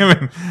 Dan. Damn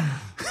it.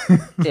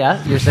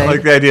 Yeah, you're I saying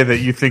like the idea that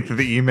you think that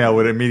the email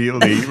would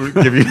immediately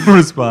give you a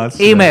response. to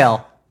that.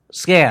 email,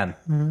 scan,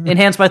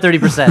 enhanced by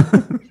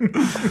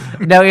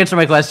 30%. Now answer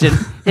my question.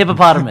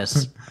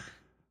 Hippopotamus.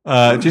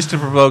 Just to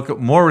provoke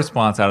more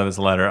response out of this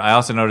letter, I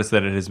also noticed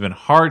that it has been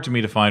hard to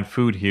me to find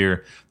food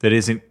here that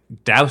isn't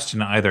doused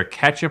in either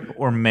ketchup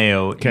or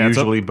mayo,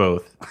 usually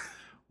both.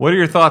 What are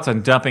your thoughts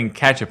on dumping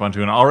ketchup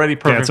onto an already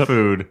perfect Ketchup.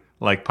 food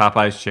like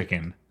Popeye's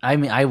chicken? I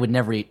mean, I would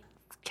never eat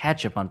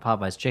ketchup on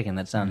Popeye's chicken.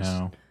 That sounds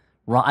No.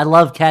 wrong. I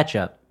love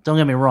ketchup. Don't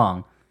get me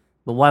wrong.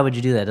 But why would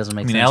you do that? It doesn't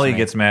make I mean, sense. Elliot to me.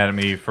 gets mad at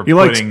me for He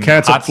likes putting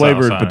catsup hot sauce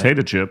flavored on it.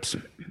 potato chips.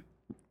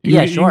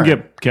 Yeah, You sure. can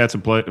get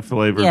catsup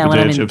flavored Yeah, when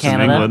potato I'm in chips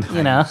Canada, in England.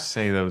 you know.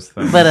 Say those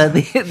things. But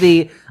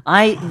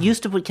I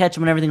used to put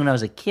ketchup on everything when I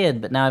was a kid,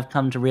 but now I've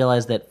come to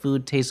realize that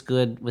food tastes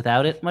good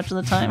without it much of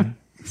the time.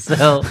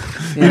 So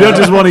You don't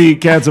just want to eat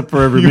catsup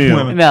for every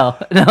meal. no.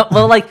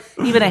 Well, like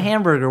even a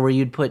hamburger where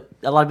you'd put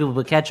a lot of people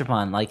put ketchup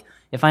on. Like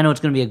if I know it's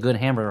going to be a good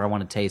hamburger, I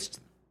want to taste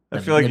the, I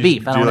feel like the you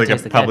beef. should I don't do want like to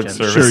taste a the public ketchup.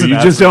 service. Sure, you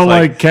announcement. just don't It's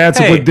like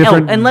catsup hey, with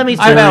different and let me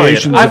I've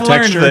variations I've of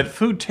learned texture. that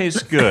food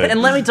tastes good.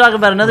 And let me talk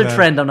about another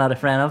trend I'm not a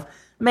fan of.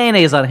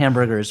 mayonnaise on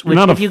hamburgers. Which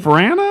Not a if you,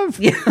 fan of?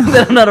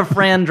 that I'm not a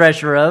Fran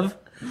Drescher of,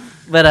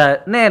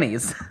 but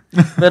nannies.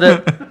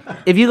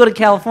 But if you go to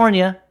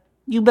California,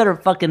 you better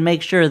fucking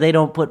make sure they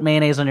don't put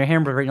mayonnaise on your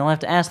hamburger. You'll have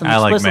to ask them I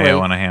like explicitly.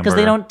 mayo on a hamburger. Because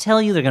they don't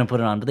tell you they're going to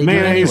put it on, but they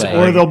Mayonnaise, do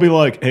anyway. or they'll be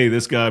like, "Hey,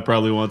 this guy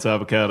probably wants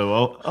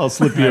avocado. I'll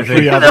slip you a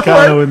free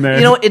avocado in there."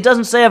 You know, it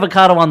doesn't say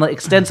avocado on the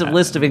extensive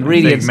list of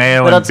ingredients,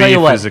 mayo but and I'll tell you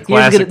beef what, is a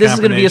classic this is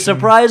going to be a combination.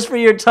 surprise for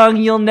your tongue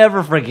you'll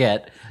never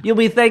forget. You'll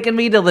be thanking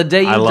me till the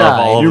day you I love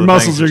die. all Your the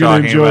muscles things are you're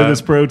going to talking enjoy about.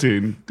 this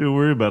protein. Don't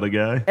worry about it,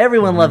 guy.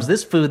 Everyone loves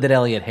this food that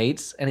Elliott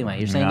hates. Anyway,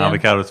 you're saying Dan?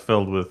 Avocado is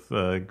filled with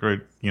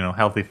great,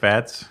 healthy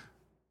fats.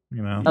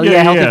 Oh Yeah,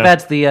 yeah, Healthy yeah.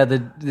 Fat's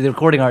the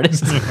recording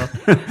artist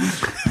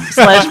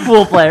 /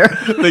 pool player.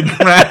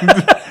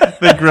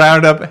 They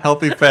ground up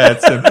healthy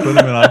fats and put them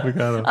in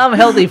avocado. I'm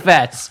Healthy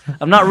Fats.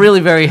 I'm not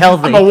really very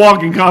healthy. I'm a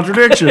walking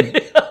contradiction.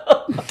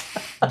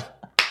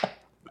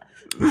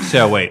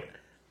 So wait.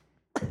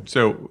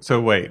 So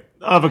wait.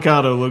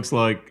 Avocado looks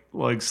like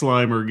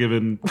Slimer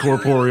given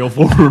corporeal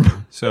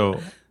form. So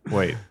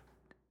wait.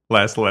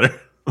 Last letter.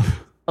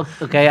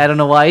 Okay, I don't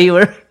know why you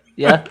were.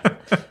 Yeah.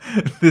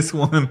 This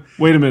one.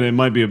 Wait a minute, it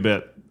might be a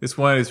bit. This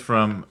one is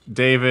from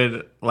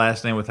David,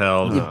 last name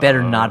withheld. It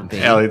better not be.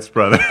 Elliott's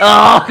brother.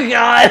 Oh,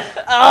 God.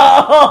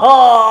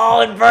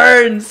 Oh, it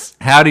burns.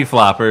 Howdy,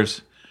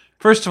 floppers.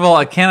 First of all,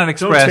 I cannot Don't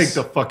express. take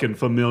the fucking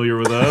familiar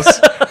with us.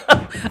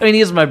 I mean, he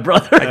is my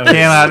brother.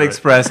 Cannot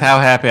express how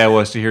happy I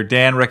was to hear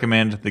Dan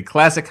recommend the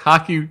classic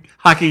hockey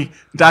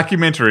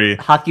documentary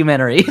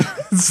Hockumentary.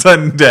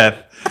 Sudden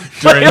Death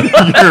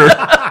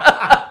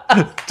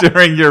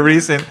during your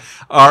recent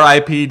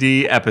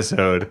RIPD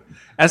episode.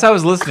 As I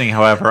was listening,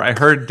 however, I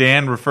heard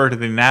Dan refer to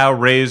the now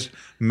raised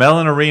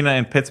Mellon Arena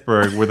in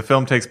Pittsburgh, where the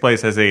film takes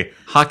place, as a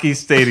hockey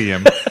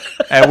stadium.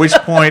 At which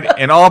point,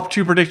 an all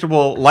too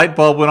predictable light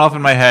bulb went off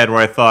in my head, where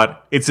I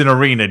thought, "It's an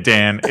arena,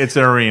 Dan. It's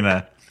an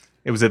arena."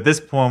 It was at this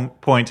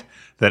point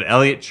that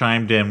Elliott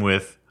chimed in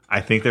with,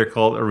 "I think they're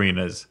called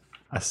arenas."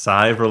 A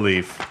sigh of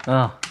relief.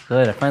 Oh,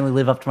 good. I finally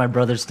live up to my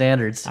brother's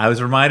standards. I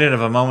was reminded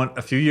of a moment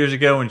a few years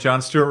ago when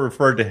Jon Stewart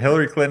referred to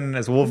Hillary Clinton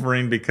as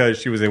Wolverine because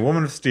she was a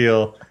woman of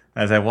steel.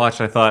 As I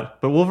watched, I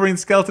thought, but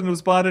Wolverine's skeleton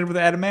was bonded with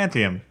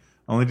adamantium,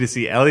 only to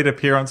see Elliott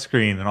appear on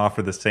screen and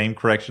offer the same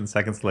correction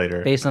seconds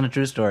later. Based on a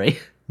true story.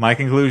 My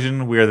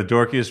conclusion, we are the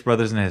dorkiest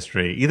brothers in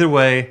history. Either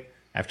way,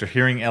 after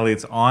hearing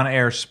Elliott's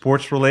on-air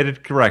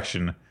sports-related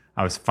correction,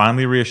 I was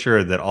finally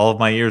reassured that all of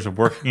my years of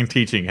working and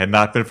teaching had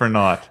not been for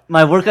naught.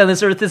 My work on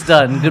this earth is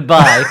done.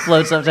 Goodbye.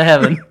 Floats up to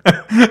heaven.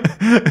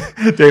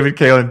 David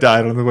Kalin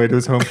died on the way to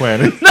his home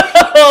planet.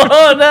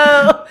 Oh,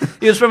 no.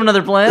 He was from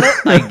another planet?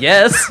 I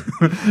guess.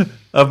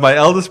 Of my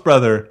eldest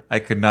brother, I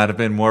could not have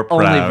been more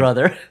proud. Only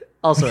brother.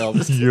 Also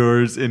eldest.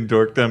 Yours in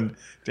dorkdom,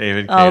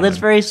 David Oh, Kalin. that's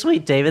very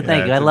sweet, David.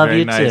 Thank you. I it's a love very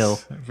you,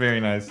 nice, too. Very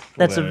nice.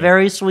 That's a letter.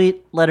 very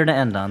sweet letter to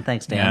end on.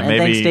 Thanks, Dan. Yeah, and maybe,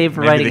 thanks, Dave,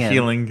 for maybe writing the in.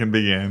 healing can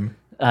begin.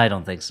 I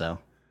don't think so.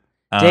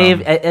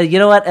 Dave, you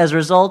know what? As a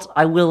result,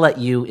 I will let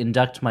you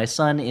induct my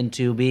son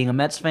into being a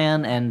Mets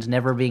fan and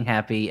never being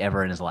happy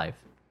ever in his life.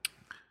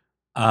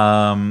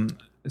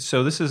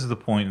 So this is the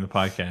point in the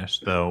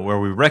podcast, though, where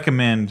we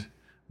recommend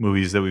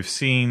movies that we've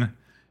seen,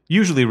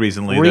 usually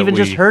recently. Or that even we,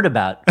 just heard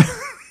about.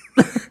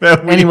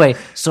 that we- Anyway,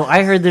 so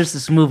I heard there's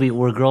this movie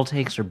where a girl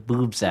takes her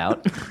boobs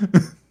out.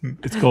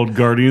 It's called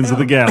Guardians of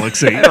the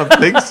Galaxy. I don't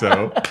think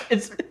so.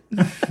 It's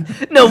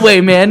no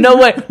way, man. No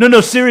way. No,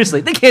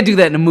 seriously. They can't do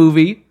that in a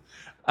movie.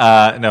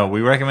 No,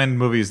 we recommend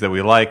movies that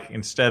we like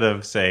instead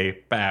of, say,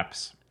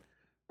 BAPS.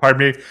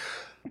 Pardon me.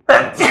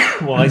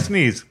 Well, I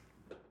sneeze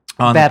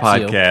on Baps the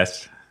you.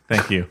 podcast.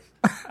 Thank you.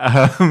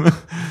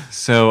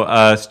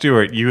 So,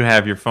 Stuart, you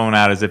have your phone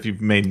out as if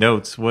you've made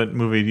notes. What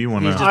movie do you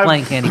want He's to? just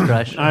playing Candy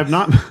Crush. I've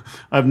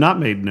not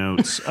made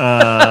notes.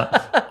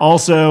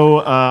 Also,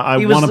 I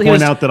He want to was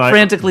point out that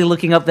frantically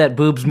looking up that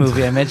boobs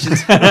movie I mentioned.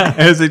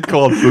 Is it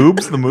called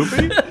Boobs, the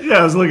movie?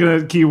 I was looking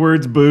at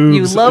keywords, boobs.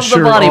 You love the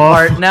shirt body off.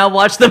 part. Now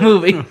watch the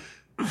movie.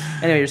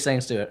 Anyway, you're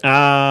saying, Stuart.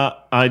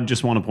 I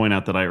just want to point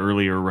out that I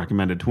earlier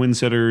recommended Twin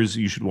Sitters.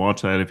 You should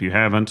watch that if you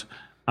haven't.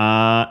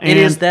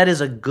 That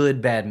is a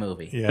good bad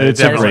movie. Yeah, It's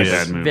it a definitely great is.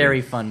 bad movie.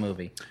 Very fun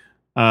movie.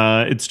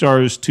 It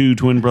stars two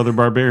twin brother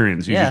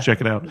barbarians. You should check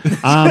it out.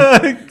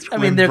 I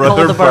mean, they're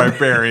Brother called the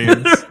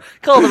barbarians.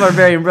 called the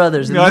Barbarian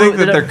Brothers. No, I think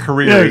that they're their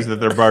careers that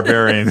they're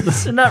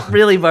barbarians. they're not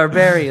really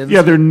barbarians.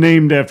 Yeah, they're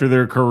named after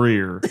their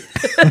career.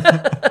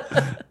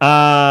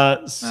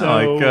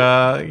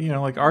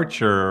 Like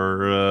Archer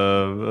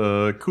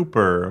or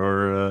Cooper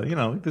or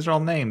these are all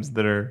names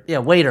that are Yeah,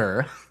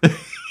 waiter.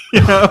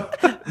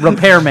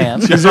 Repairman.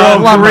 These are all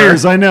Plumber.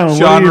 careers, I know. What do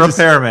Sean you just-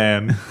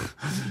 Repairman.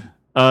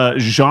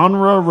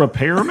 genre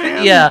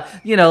repairman? Yeah,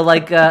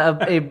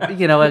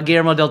 a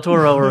Guillermo del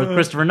Toro or a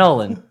Christopher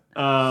Nolan.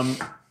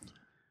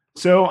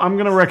 So I'm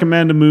going to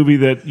recommend a movie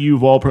that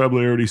you've all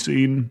probably already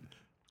seen,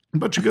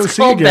 but you go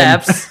see called again.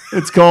 Baps.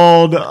 It's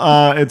called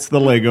it's the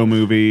Lego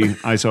Movie.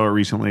 I saw it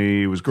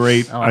recently. It was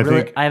great. Oh, I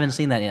think I haven't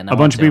seen that yet. a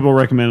bunch of people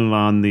recommended it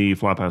on the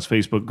Flophouse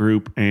Facebook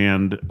group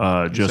and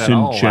just that in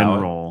all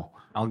general.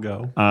 I'll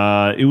go.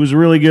 It was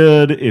really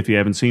good. If you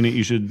haven't seen it,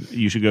 you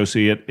should go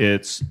see it.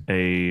 It's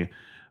a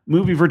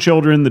movie for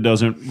children that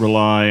doesn't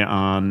rely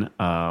on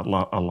a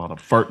lot of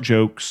fart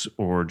jokes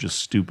or just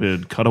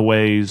stupid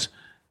cutaways.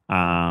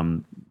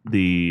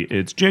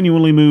 It's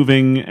genuinely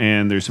moving,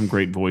 and there's some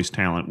great voice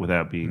talent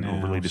without being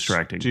overly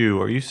distracting.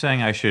 Stu, are you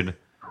saying I should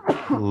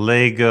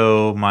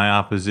Lego my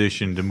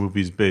opposition to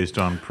movies based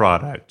on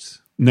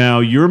products? Now,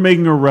 you're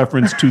making a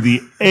reference to the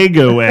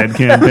Eggo ad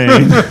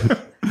campaign,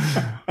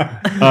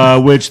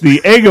 which the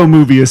Eggo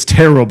movie is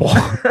terrible.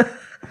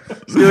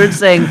 Stuart's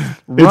saying,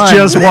 run. It's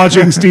just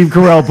watching Steve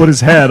Carell put his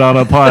head on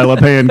a pile of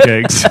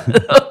pancakes.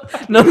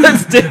 No,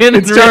 that's Dan.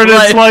 It started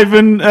its life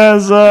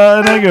as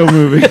an Eggo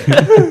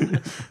movie.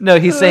 No,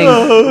 he's saying...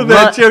 Oh,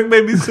 that joke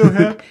made me so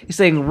happy. He's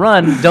saying,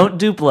 run, don't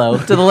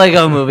Duplo, to the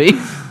Lego movie.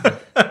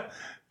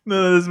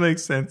 No, this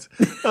makes sense.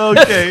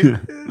 Okay.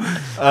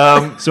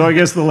 So I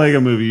guess the Lego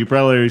movie, you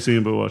probably already seen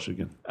it, but watch it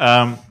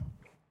again.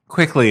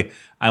 Quickly,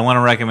 I want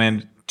to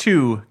recommend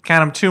two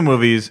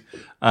movies.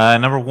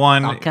 Number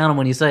one... I'll count them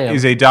when you say them.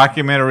 Is a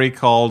documentary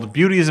called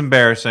Beauty is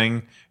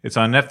Embarrassing. It's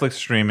on Netflix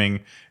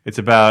streaming. It's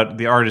about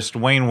the artist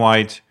Wayne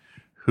White,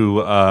 who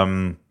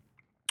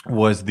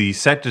was the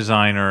set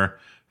designer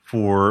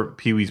for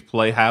Pee-wee's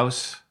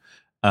Playhouse,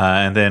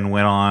 and then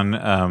went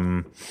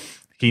on...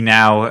 He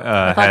now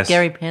I thought has...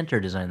 Gary Panter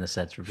designed the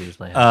sets for Pee-wee's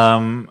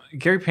Playhouse.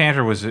 Gary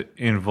Panter was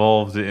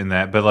involved in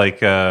that, but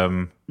like...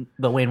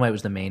 but Wayne White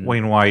was the main...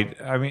 Wayne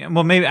White. I mean,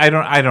 well, maybe... I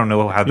don't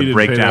know how the didn't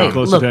pay breakdown... that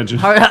close Look, attention.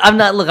 I'm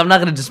not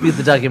going to dispute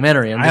the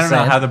documentary. I don't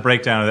know how the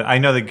breakdown of it. I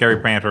know that Gary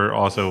Panter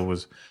also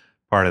was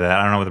part of that.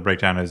 I don't know what the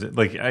breakdown is.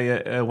 Like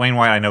Wayne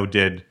White, I know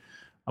did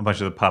a bunch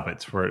of the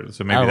puppets for it,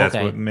 so maybe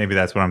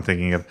that's what I'm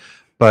thinking of.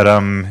 But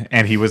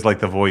and he was like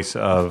the voice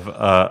of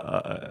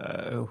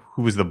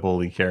who was the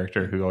bully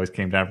character who always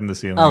came down from the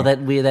ceiling. Oh,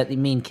 that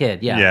mean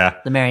kid, yeah,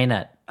 the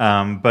marionette.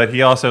 But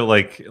he also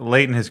like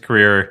late in his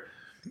career.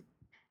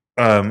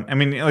 I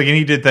mean, like, and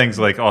he did things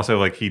like also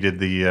like he did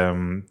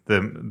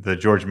the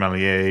George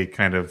Méliès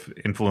kind of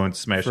influence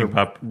Smashing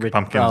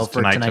Pumpkins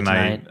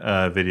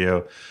Tonight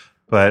video.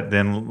 But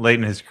then late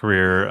in his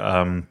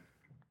career,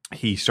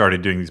 he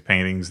started doing these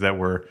paintings that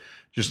were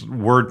just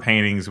word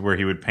paintings where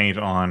he would paint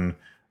on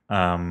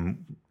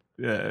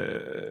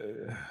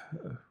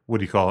what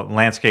do you call it?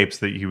 Landscapes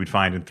that you would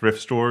find in thrift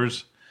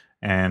stores,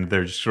 and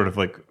they're just sort of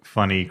like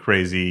funny,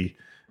 crazy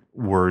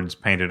words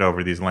painted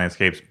over these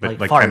landscapes, but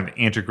like kind of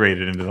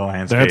integrated into the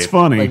landscape. That's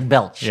funny. Like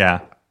belch.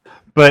 Yeah.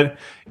 But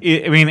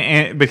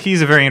but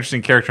he's a very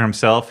interesting character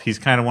himself. He's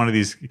kind of one of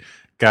these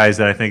guys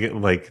that I think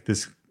like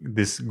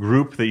this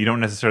group that you don't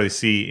necessarily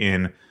see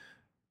in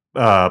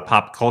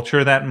pop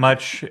culture that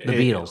much. The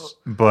Beatles.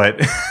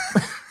 But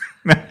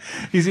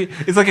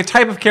it's like a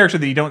type of character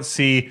that you don't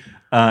see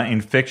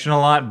in fiction a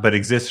lot, but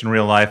exists in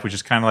real life, which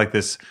is kind of like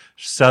this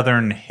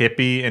Southern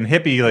hippie, and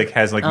hippie like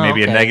has like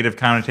maybe a negative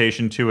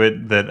connotation to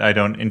it that I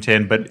don't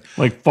intend, but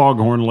like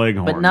Foghorn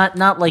Leghorn, but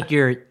not like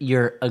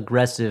your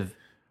aggressive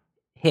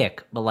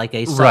hick, but like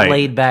a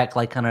laid back,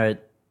 like kind of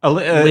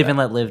live and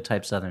let live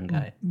type Southern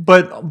guy.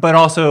 But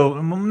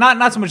also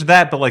not so much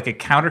that, but like a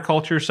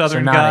counterculture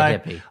Southern guy, a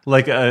hippie.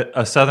 Like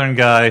a Southern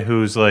guy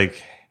who's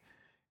like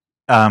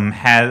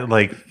has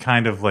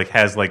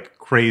like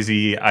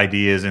crazy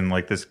ideas and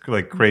like this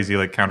like crazy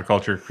like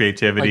counterculture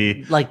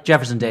creativity, like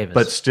Jefferson Davis,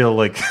 but still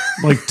like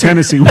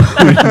Tennessee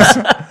Williams.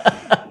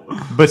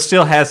 But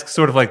still has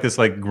sort of like this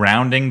like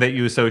grounding that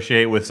you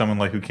associate with someone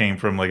like who came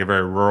from like a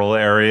very rural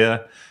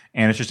area.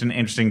 And it's just an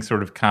interesting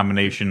sort of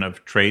combination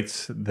of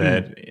traits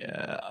that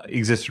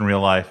exist in real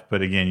life,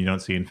 but again, you don't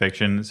see in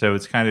fiction. So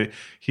it's kind of,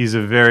 he's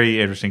a very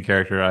interesting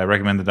character. I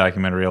recommend the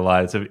documentary a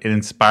lot. It's an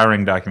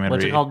inspiring documentary.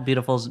 What's it called?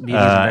 Beauty's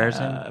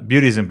Embarrassing?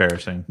 Beauty's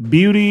Embarrassing.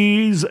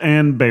 Beauty's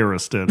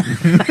embarrassed.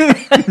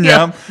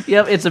 Yeah.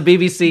 Yep, it's a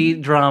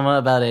BBC drama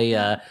about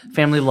a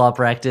family law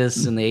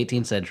practice in the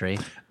 18th century.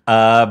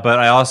 But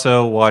I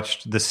also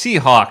watched The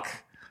Seahawk.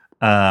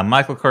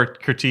 Michael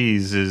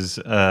Curtiz is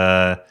with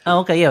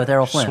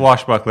Errol Flynn.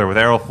 Swashbuckler with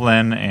Errol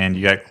Flynn, and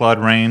you got Claude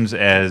Rains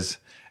as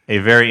a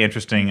very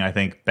interesting, I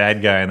think,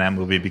 bad guy in that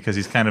movie because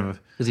he's kind of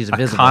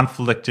a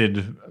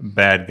conflicted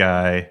bad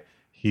guy.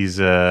 He's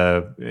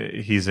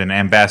an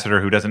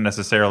ambassador who doesn't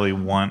necessarily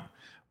want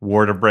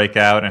war to break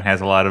out and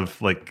has a lot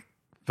of like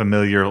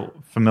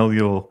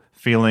familial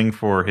feeling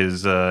for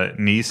his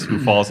niece who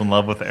falls in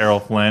love with Errol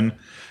Flynn,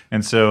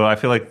 and so I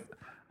feel like.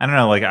 I don't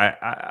know, like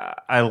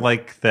I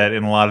like that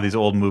in a lot of these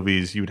old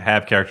movies you would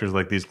have characters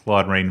like these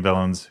Claude Rains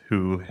villains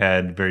who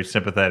had very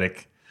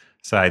sympathetic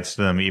sides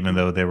to them, even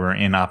though they were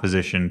in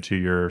opposition to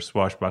your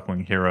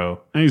swashbuckling hero.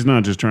 He's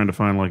not just trying to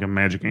find like a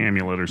magic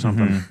amulet or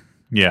something.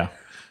 Mm-hmm. Yeah.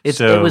 It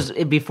was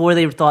before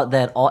they thought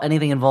that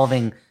anything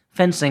involving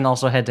fencing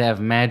also had to have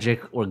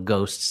magic or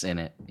ghosts in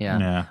it.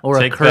 Yeah. Or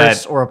a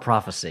curse or a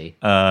prophecy.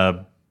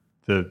 The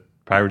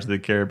Pirates of the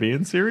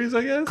Caribbean series,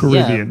 I guess?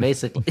 Caribbean. Yeah,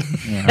 basically.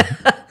 Yeah.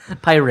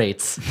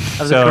 Pirates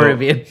of the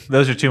Caribbean.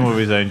 Those are two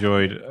movies I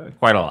enjoyed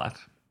quite a lot.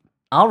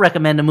 I'll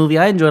recommend a movie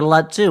I enjoyed a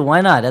lot too.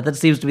 Why not? That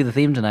seems to be the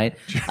theme tonight.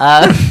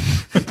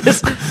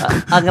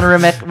 I'm going to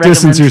recommend.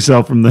 Distance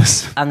yourself from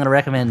this. I'm going to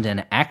recommend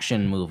an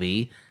action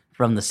movie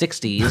from the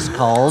 60s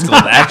called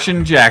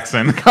Action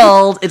Jackson.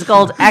 It's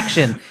called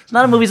Action. It's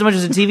not a movie so much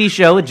as a TV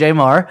show with Jay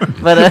Marr,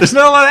 but There's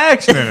not a lot of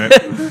action in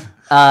it.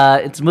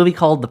 it's a movie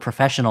called The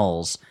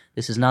Professionals.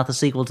 This is not the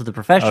sequel to The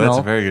Professional. Oh, that's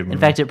a very good movie. In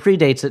fact, it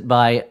predates it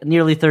by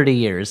nearly 30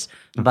 years.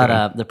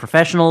 But The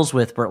Professionals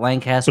with Burt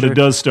Lancaster. But it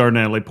does star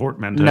Natalie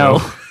Portman. No,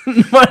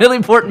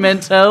 Natalie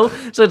Portmanteau.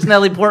 So it's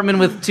Natalie Portman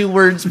with two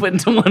words put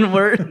into one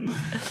word.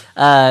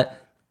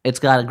 It's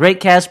got a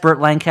great cast: Burt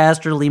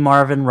Lancaster, Lee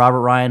Marvin,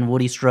 Robert Ryan,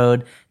 Woody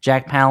Strode,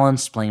 Jack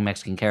Palance playing a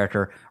Mexican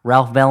character,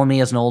 Ralph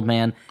Bellamy as an old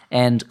man,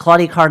 and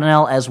Claudia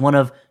Cardinal as one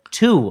of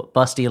two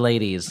busty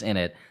ladies in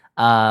it.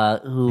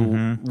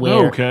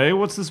 Okay,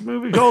 what's this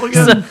movie called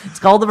again? It's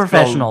called The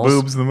Professionals.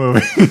 Boobs the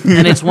movie.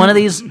 And it's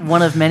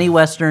one of many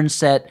westerns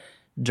set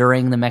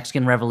during the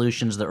Mexican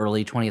revolutions, the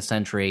early 20th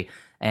century.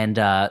 And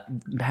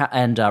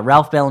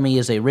Ralph Bellamy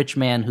is a rich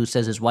man who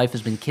says his wife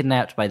has been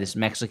kidnapped by this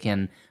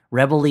Mexican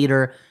rebel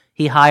leader.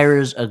 He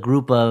hires a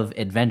group of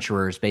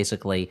adventurers,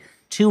 basically,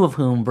 two of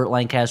whom, Burt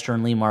Lancaster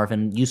and Lee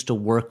Marvin, used to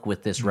work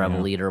with this rebel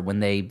leader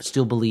when they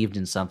still believed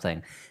in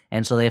something.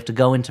 And so they have to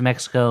go into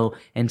Mexico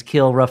and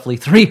kill roughly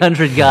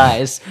 300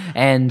 guys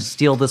and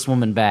steal this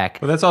woman back.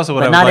 Well, that's also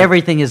what but not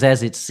everything is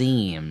as it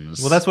seems.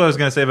 Well, that's what I was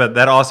going to say about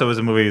that. Also is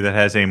a movie that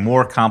has a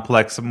more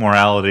complex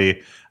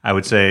morality, I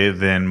would say,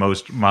 than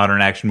most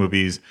modern action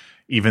movies,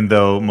 even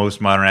though most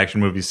modern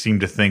action movies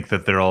seem to think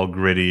that they're all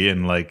gritty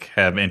and like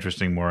have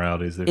interesting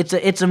moralities.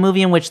 It's a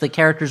movie in which the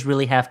characters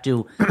really have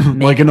to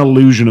make, like an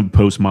illusion of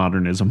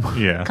postmodernism.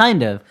 Yeah.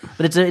 Kind of.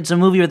 But it's a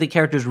movie where the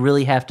characters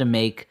really have to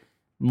make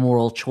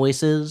moral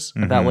choices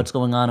about what's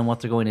going on and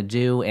what they're going to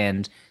do,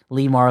 and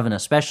Lee Marvin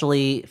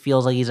especially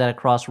feels like he's at a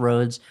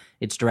crossroads.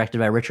 It's directed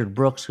by Richard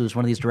Brooks, who's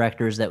one of these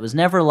directors that was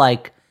never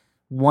like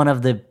one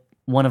of the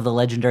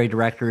legendary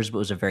directors, but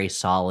was a very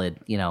solid,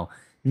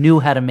 knew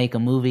how to make a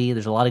movie.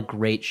 There's a lot of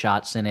great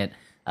shots in it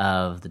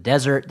of the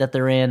desert that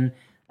they're in.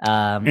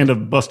 And of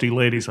busty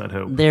ladies, I'd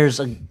hope. There's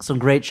some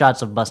great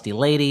shots of busty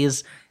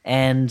ladies,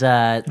 and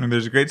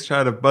there's a great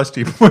shot of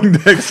Busty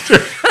Poindexter.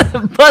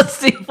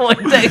 Busty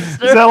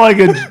Poindexter. Is that like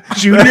a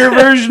junior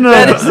version of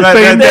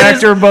famed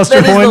actor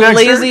Buster Poindexter? That is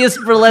the laziest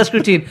burlesque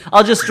routine.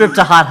 I'll just strip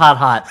to hot, hot,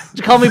 hot.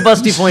 Call me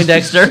Busty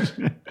Poindexter.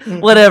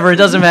 Whatever, it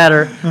doesn't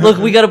matter. Look,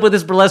 we got to put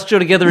this burlesque show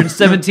together in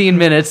 17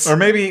 minutes. Or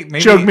maybe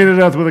choke me to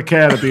death with a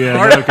cat at the end.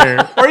 I don't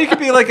care. Or you could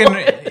be like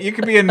you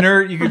could be a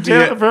nerd. You could be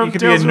a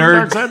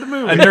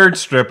nerd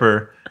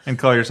stripper and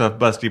call yourself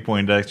Busty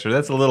Poindexter.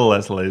 That's a little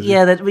less lazy.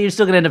 Yeah, but you're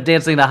still gonna end up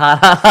dancing to hot,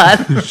 hot,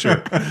 hot.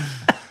 Sure.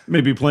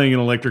 Maybe playing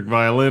an electric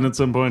violin at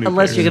some point.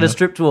 Unless you're gonna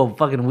strip to a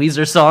fucking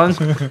Weezer song,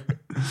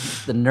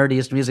 the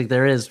nerdiest music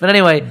there is. But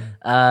anyway,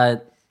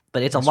 but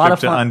it's a lot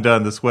of fun. To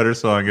Undone, the sweater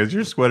song, as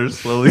your sweater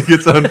slowly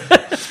gets on.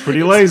 It's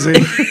pretty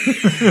lazy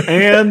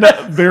and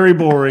very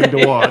boring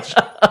to watch.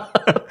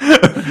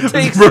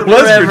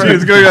 Burlesque routine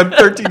is going on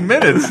 13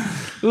 minutes.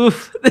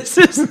 Oof! That's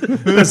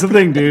the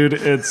thing, dude.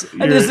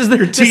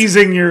 You're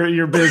teasing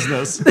your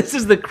business. This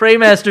is the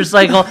Craymaster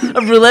cycle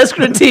of burlesque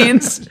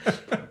routines.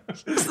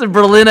 It's the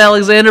Berlin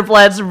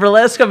Alexanderplatz of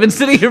burlesque. I've been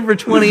sitting here for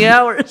 20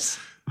 hours.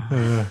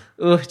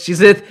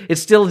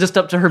 It's still just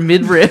up to her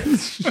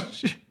midriff.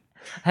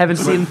 I haven't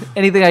seen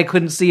anything I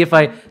couldn't see if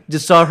I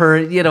just saw her,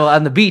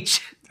 on the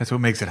beach. That's what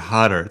makes it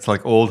hotter. It's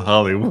like old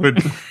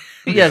Hollywood.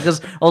 Yeah,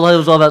 because old Hollywood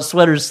was all about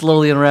sweaters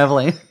slowly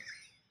unraveling.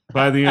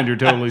 By the end, you're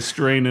totally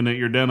straining at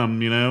your denim,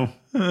 to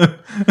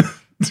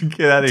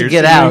get out of your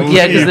get out.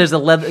 Yeah, because there's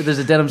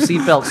a denim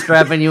seatbelt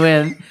strapping you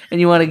in, and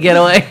you want to get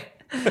away.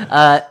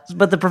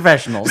 But The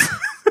Professionals.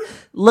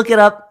 Look it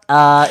up.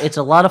 It's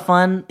a lot of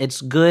fun. It's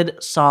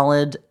good,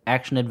 solid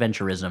action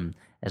adventurism,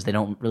 as they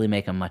don't really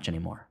make them much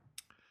anymore.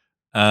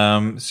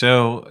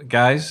 So,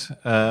 guys,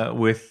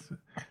 with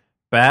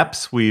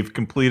BAPS, we've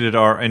completed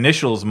our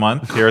initials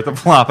month here at the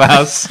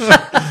Flophouse.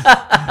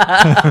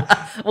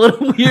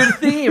 What a weird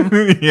theme.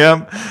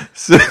 Yep.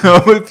 So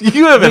if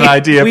you have an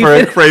idea for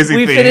a crazy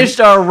theme. We finished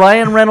our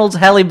Ryan Reynolds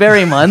Halle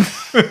Berry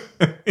month.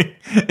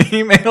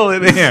 Email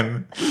it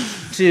in.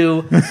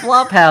 To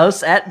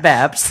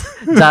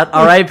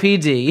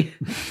flophouse@baps.ripd.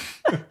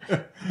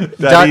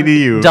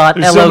 .edu.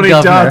 There's so many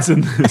dots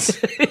in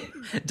this.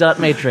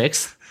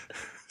 .matrix.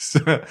 So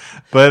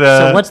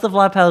what's the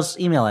Flophouse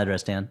email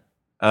address, Dan?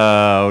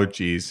 Oh,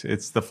 geez.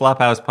 It's the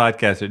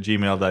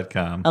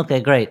flophousepodcast@gmail.com.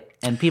 Okay, great.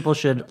 And people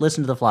should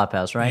listen to the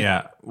Flophouse, right?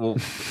 Yeah. Well,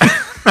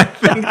 I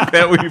think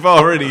that we've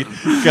already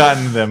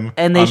gotten them.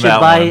 And they should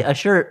buy a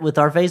shirt with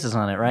our faces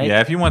on it, right? Yeah,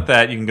 if you want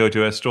that, you can go to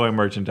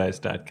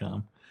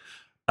astoymerchandise.com.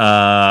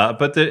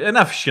 But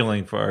enough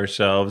shilling for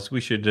ourselves. We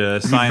should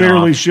sign off.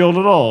 Barely shilled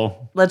at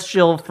all. Let's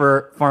shill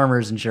for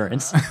Farmers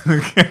Insurance.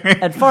 Okay.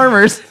 At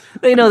Farmers,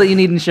 they know that you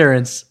need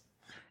insurance.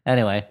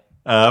 Anyway.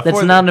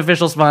 That's not an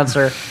official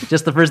sponsor.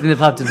 Just the first thing that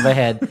popped into my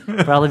head.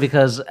 Probably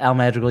because Al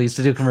Madrigal used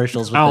to do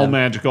commercials with Al them.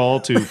 Madrigal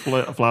to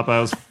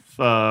Flophouse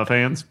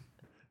fans.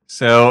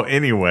 So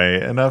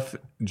anyway, enough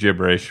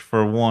gibberish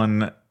for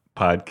one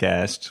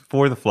podcast.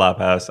 For the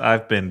Flophouse,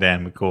 I've been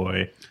Dan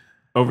McCoy.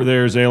 Over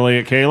there is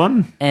Elliott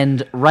Kalin.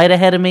 And right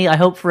ahead of me, I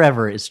hope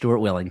forever, is Stuart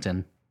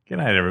Wellington. Good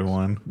night,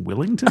 everyone.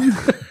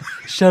 Willington?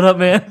 Shut up,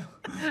 man.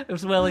 It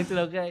was Wellington,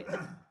 okay?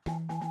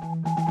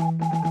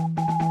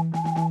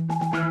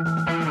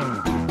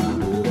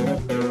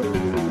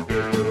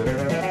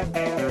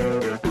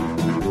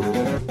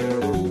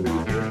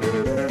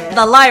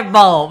 The light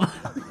bulb.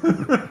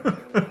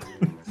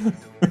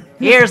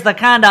 Here's the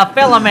kind of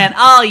filament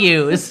I'll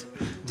use.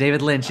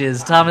 David Lynch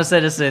is Thomas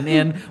Edison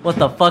in What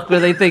the Fuck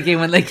Were They Thinking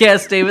When They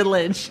Cast David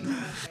Lynch?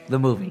 The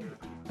movie,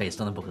 based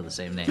on the book of the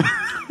same name.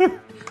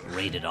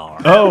 Rated R.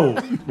 Oh,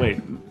 wait.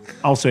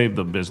 I'll save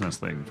the business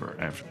thing for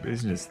after.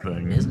 Business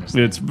thing. Business.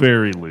 It's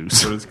very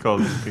loose. What it's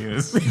called his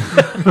penis.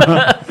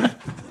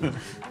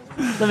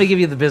 Let me give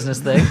you the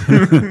business thing.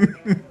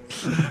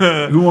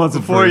 Who wants it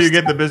Before first? you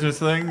get the business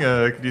thing,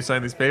 could you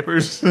sign these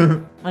papers?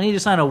 I need to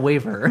sign a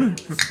waiver.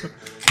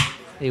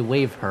 A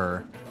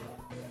waiver.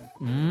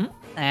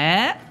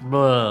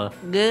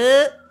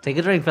 Take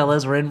a drink,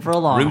 fellas. We're in for a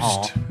long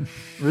haul.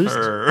 Roost.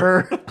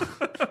 Roost.